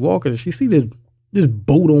 And she's walking and she see this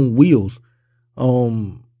boat on wheels,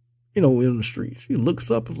 in the street. She looks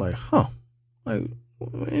up and like, huh, like,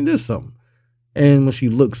 ain't this something? And when she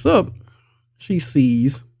looks up, she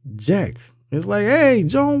sees Jack. It's like, hey,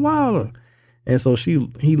 Joan Wilder. And so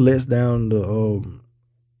he lets down the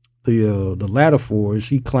ladder for her.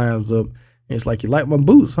 She climbs up, and it's like, you like my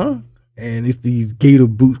boots, huh? And it's these gator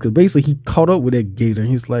boots, because basically he caught up with that gator.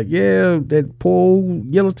 He's like, yeah, that poor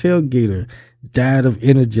old yellowtail gator died of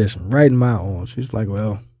indigestion right in my arms. She's like,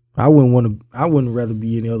 well, I wouldn't rather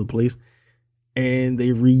be any other place. And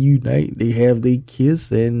they reunite, they have their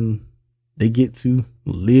kiss, and they get to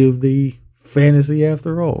live the fantasy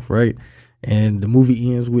after all, right? And the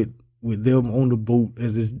movie ends with them on the boat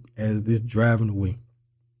as this driving away.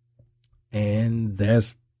 And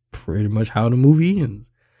that's pretty much how the movie ends.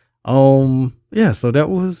 Yeah, so that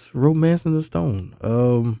was Romancing the Stone.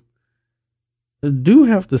 I do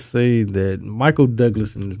have to say that Michael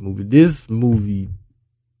Douglas in this movie,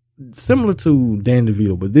 similar to Dan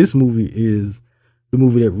DeVito, but this movie is the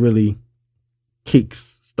movie that really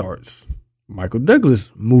starts Michael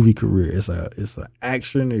Douglas' movie career. It's a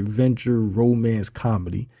action, adventure, romance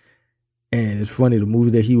comedy. And it's funny, the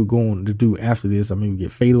movie that he was going to do after this, I mean, we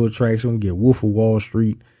get Fatal Attraction, we get Wolf of Wall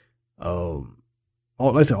Street, all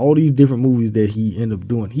these different movies that he ended up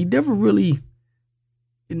doing. He never really,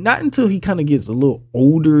 not until he kind of gets a little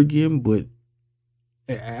older again, but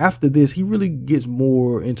after this, he really gets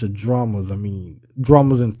more into dramas. I mean,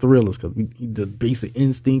 dramas and thrillers, because he does Basic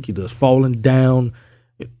Instinct, he does Falling Down,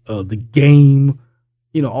 The Game,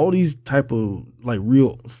 all these type of like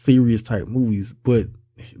real serious type movies. But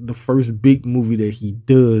the first big movie that he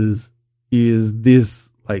does is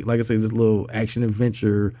this, like I said, this little action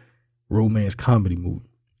adventure romance comedy movie.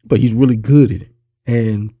 But he's really good at it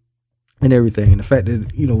and everything. And the fact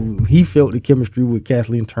that, he felt the chemistry with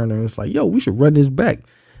Kathleen Turner. It's like, yo, we should run this back.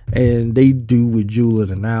 And they do with Jewel of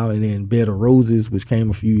the Nile, and then Bed of Roses, which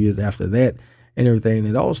came a few years after that, and everything.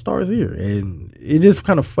 It all starts here. And it's just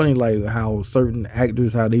kind of funny, like how certain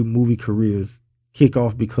actors, how their movie careers kick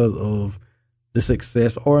off because of the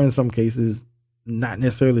success, or in some cases, not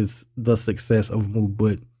necessarily the success of a movie,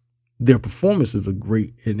 but their performances are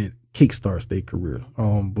great and it kickstarts their career.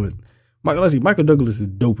 But Michael Douglas is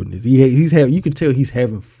dope in this. You can tell he's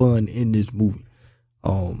having fun in this movie,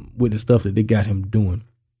 with the stuff that they got him doing.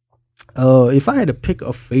 If I had to pick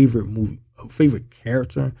a favorite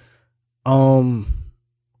character, I'm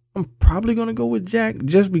probably gonna go with Jack,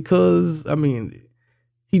 just because, I mean,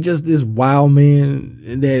 he just this wild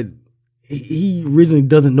man that he originally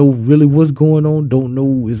doesn't know really what's going on, don't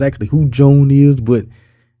know exactly who Joan is, but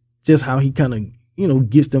just how he kind of,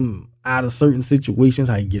 gets them out of certain situations,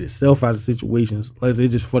 how he get himself out of situations. Like I said,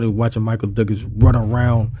 it's just funny watching Michael Douglas run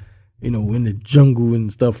around, in the jungle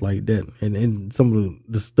and stuff like that, and some of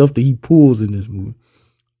the stuff that he pulls in this movie.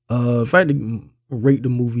 If I had to rate the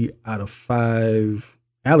movie out of 5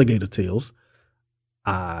 alligator tails,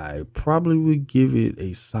 I probably would give it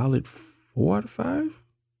a solid 4 out of 5.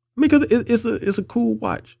 Because it's a cool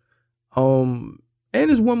watch. And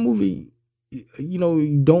it's one movie,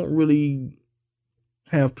 you don't really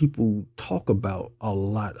have people talk about a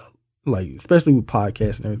lot, like, especially with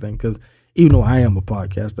podcasts and everything. Because even though I am a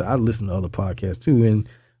podcaster, I listen to other podcasts too, and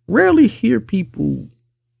rarely hear people,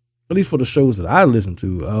 at least for the shows that I listen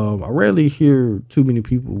to, I rarely hear too many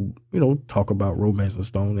people, talk about Romancing the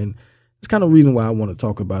Stone. And it's kind of the reason why I want to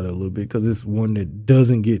talk about it a little bit, because it's one that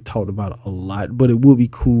doesn't get talked about a lot, but it would be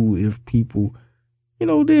cool if people,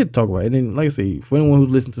 did talk about it. And then, like I say, for anyone who's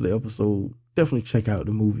listened to the episode, definitely check out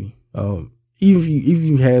the movie. Even if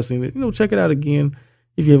you have seen it, check it out again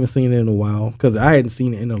if you haven't seen it in a while, because I hadn't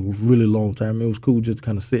seen it in a really long time. It was cool just to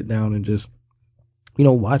kind of sit down and just,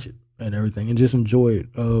 watch it and everything and just enjoy it.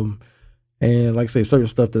 And like I say, certain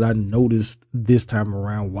stuff that I noticed this time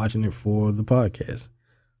around watching it for the podcast.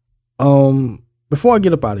 Before I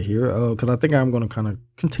get up out of here, because I think I'm going to kind of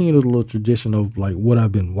continue the little tradition of like what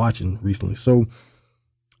I've been watching recently. So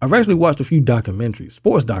I've actually watched a few documentaries,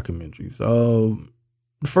 sports documentaries.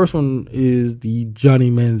 The first one is the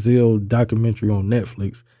Johnny Manziel documentary on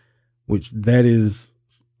Netflix, which that is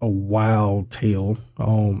a wild tale,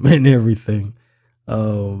 and everything.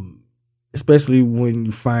 Especially when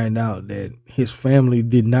you find out that his family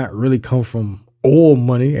did not really come from oil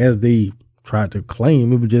money as they tried to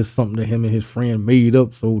claim. It was just something that him and his friend made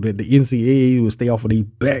up so that the NCAA would stay off of their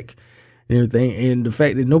back and everything. And the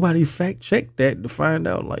fact that nobody fact checked that to find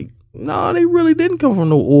out, like, no, they really didn't come from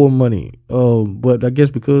no oil money. But I guess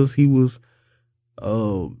because he was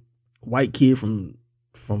a white kid from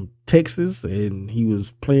Texas and he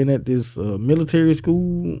was playing at this military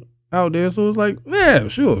school out there, so it's like, yeah,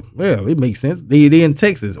 sure, yeah, it makes sense. They in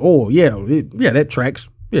Texas, oil, yeah, that tracks.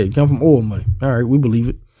 Yeah, you come from oil money. All right, we believe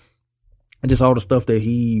it. and just all the stuff that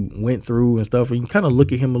he went through and stuff. And you kind of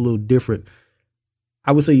look at him a little different.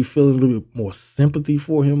 I would say you feel a little bit more sympathy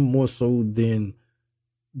for him, more so than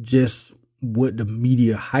just what the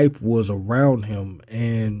media hype was around him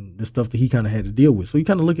and the stuff that he kind of had to deal with. So you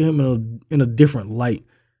kind of look at him in a different light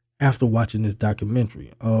after watching this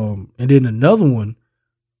documentary. And then another one,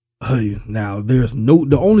 now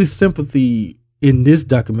the only sympathy in this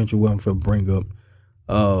documentary where I'm going to bring up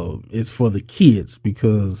is for the kids,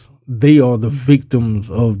 because they are the victims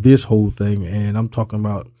of this whole thing. And I'm talking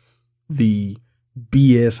about the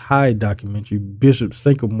BS High documentary, Bishop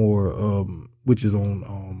Sycamore, which is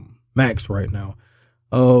on Max right now.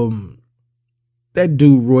 That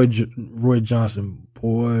dude, Roy Johnson,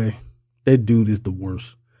 boy, that dude is the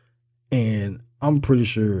worst. And I'm pretty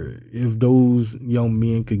sure if those young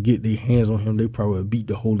men could get their hands on him, they probably would beat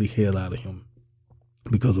the holy hell out of him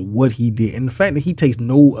because of what he did. And the fact that he takes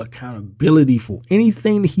no accountability for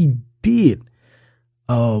anything that he did.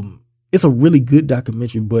 It's a really good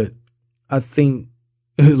documentary, but I think,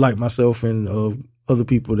 like myself and other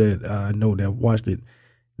people that I know that have watched it,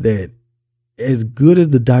 that as good as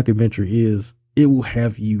the documentary is, it will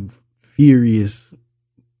have you furious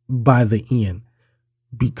by the end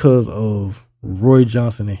because of Roy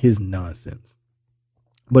Johnson and his nonsense.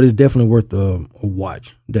 But it's definitely worth a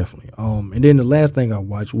watch, definitely. And then the last thing I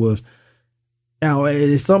watched was, now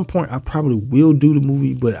at some point I probably will do the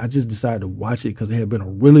movie, but I just decided to watch it because it had been a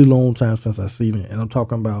really long time since I've seen it. And I'm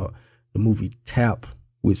talking about the movie Tap,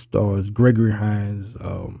 which stars Gregory Hines,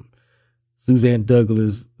 Suzanne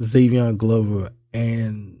Douglas, Xavier Glover,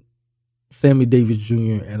 and Sammy Davis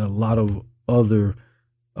Jr., and a lot of other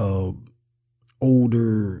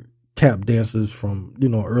older tap dancers from,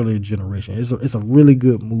 earlier generation. It's a really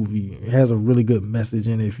good movie. It has a really good message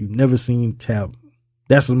in it. If you've never seen Tap,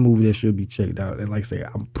 that's a movie that should be checked out. And like I say,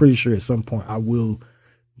 I'm pretty sure at some point I will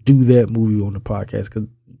do that movie on the podcast, because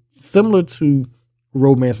similar to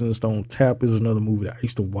Romance in the Stone, Tap is another movie that I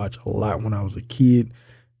used to watch a lot when I was a kid.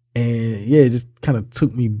 And yeah, it just kind of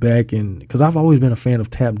took me back, and because I've always been a fan of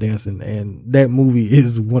tap dancing, and that movie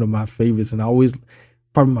is one of my favorites. And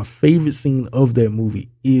probably my favorite scene of that movie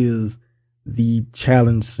is the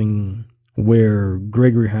challenge scene where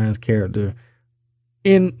Gregory Hines' character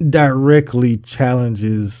indirectly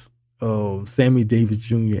challenges Sammy Davis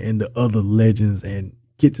Jr. and the other legends, and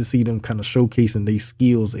get to see them kind of showcasing their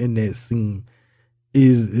skills in that scene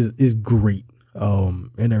is great,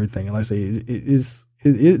 and everything. And like I say,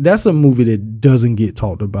 that's a movie that doesn't get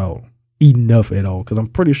talked about enough at all. Because I'm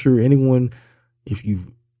pretty sure anyone, if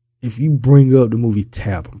you bring up the movie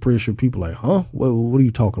Tap, I'm pretty sure people are like, huh? What are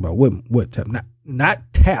you talking about? What Tap?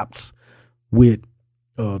 Not Taps with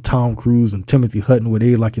Tom Cruise and Timothy Hutton, where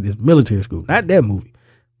they like in this military school. Not that movie,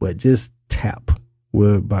 but just Tap,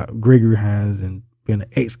 by Gregory Hines and being an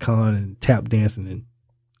ex-con and tap dancing, and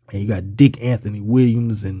you got Dick Anthony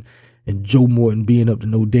Williams and Joe Morton being up to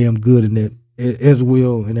no damn good in that as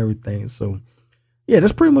well, and everything. So yeah,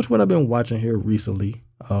 that's pretty much what I've been watching here recently,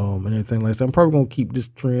 and everything like that. I'm probably gonna keep this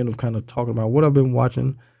trend of kind of talking about what I've been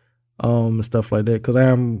watching, and stuff like that, because I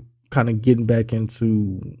am kind of getting back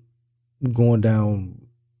into going down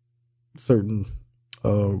certain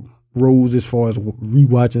roads as far as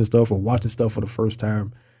rewatching stuff or watching stuff for the first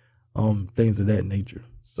time, things of that nature.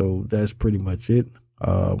 So that's pretty much it.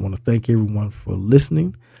 I want to thank everyone for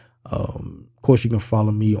listening. Of course, you can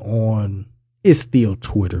follow me on, it's still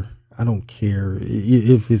Twitter. I don't care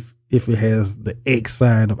if it has the X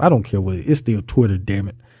sign up. I don't care what it's still Twitter, damn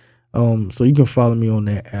it. So you can follow me on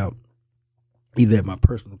that app, either at my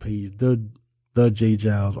personal page, the J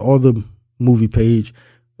Giles, or the movie page,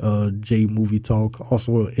 J Movie Talk.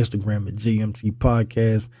 Also on Instagram at JMT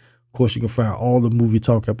Podcast. Of course, you can find all the Movie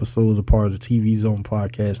Talk episodes a part of the TV Zone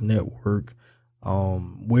Podcast Network,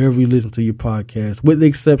 wherever you listen to your podcast, with the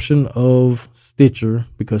exception of Stitcher,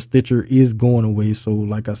 because Stitcher is going away. So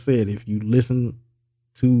like I said, if you listen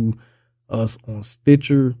to us on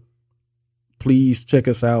Stitcher, please check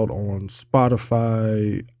us out on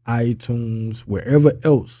Spotify, iTunes, wherever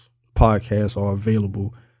else podcasts are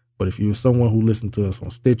available. But if you're someone who listens to us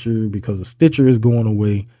on Stitcher, because the Stitcher is going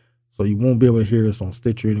away, so you won't be able to hear us on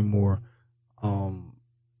Stitcher anymore.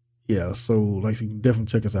 Yeah, so like you can definitely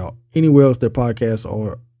check us out anywhere else that podcasts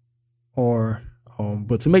are.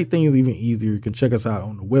 But to make things even easier, you can check us out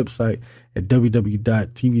on the website at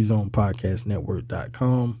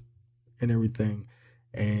www.tvzonepodcastnetwork.com and everything.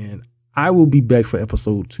 And I will be back for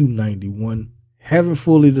episode 291. Haven't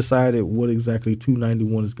fully decided what exactly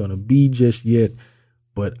 291 is going to be just yet,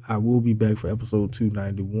 but I will be back for episode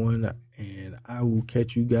 291, and I will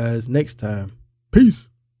catch you guys next time. Peace.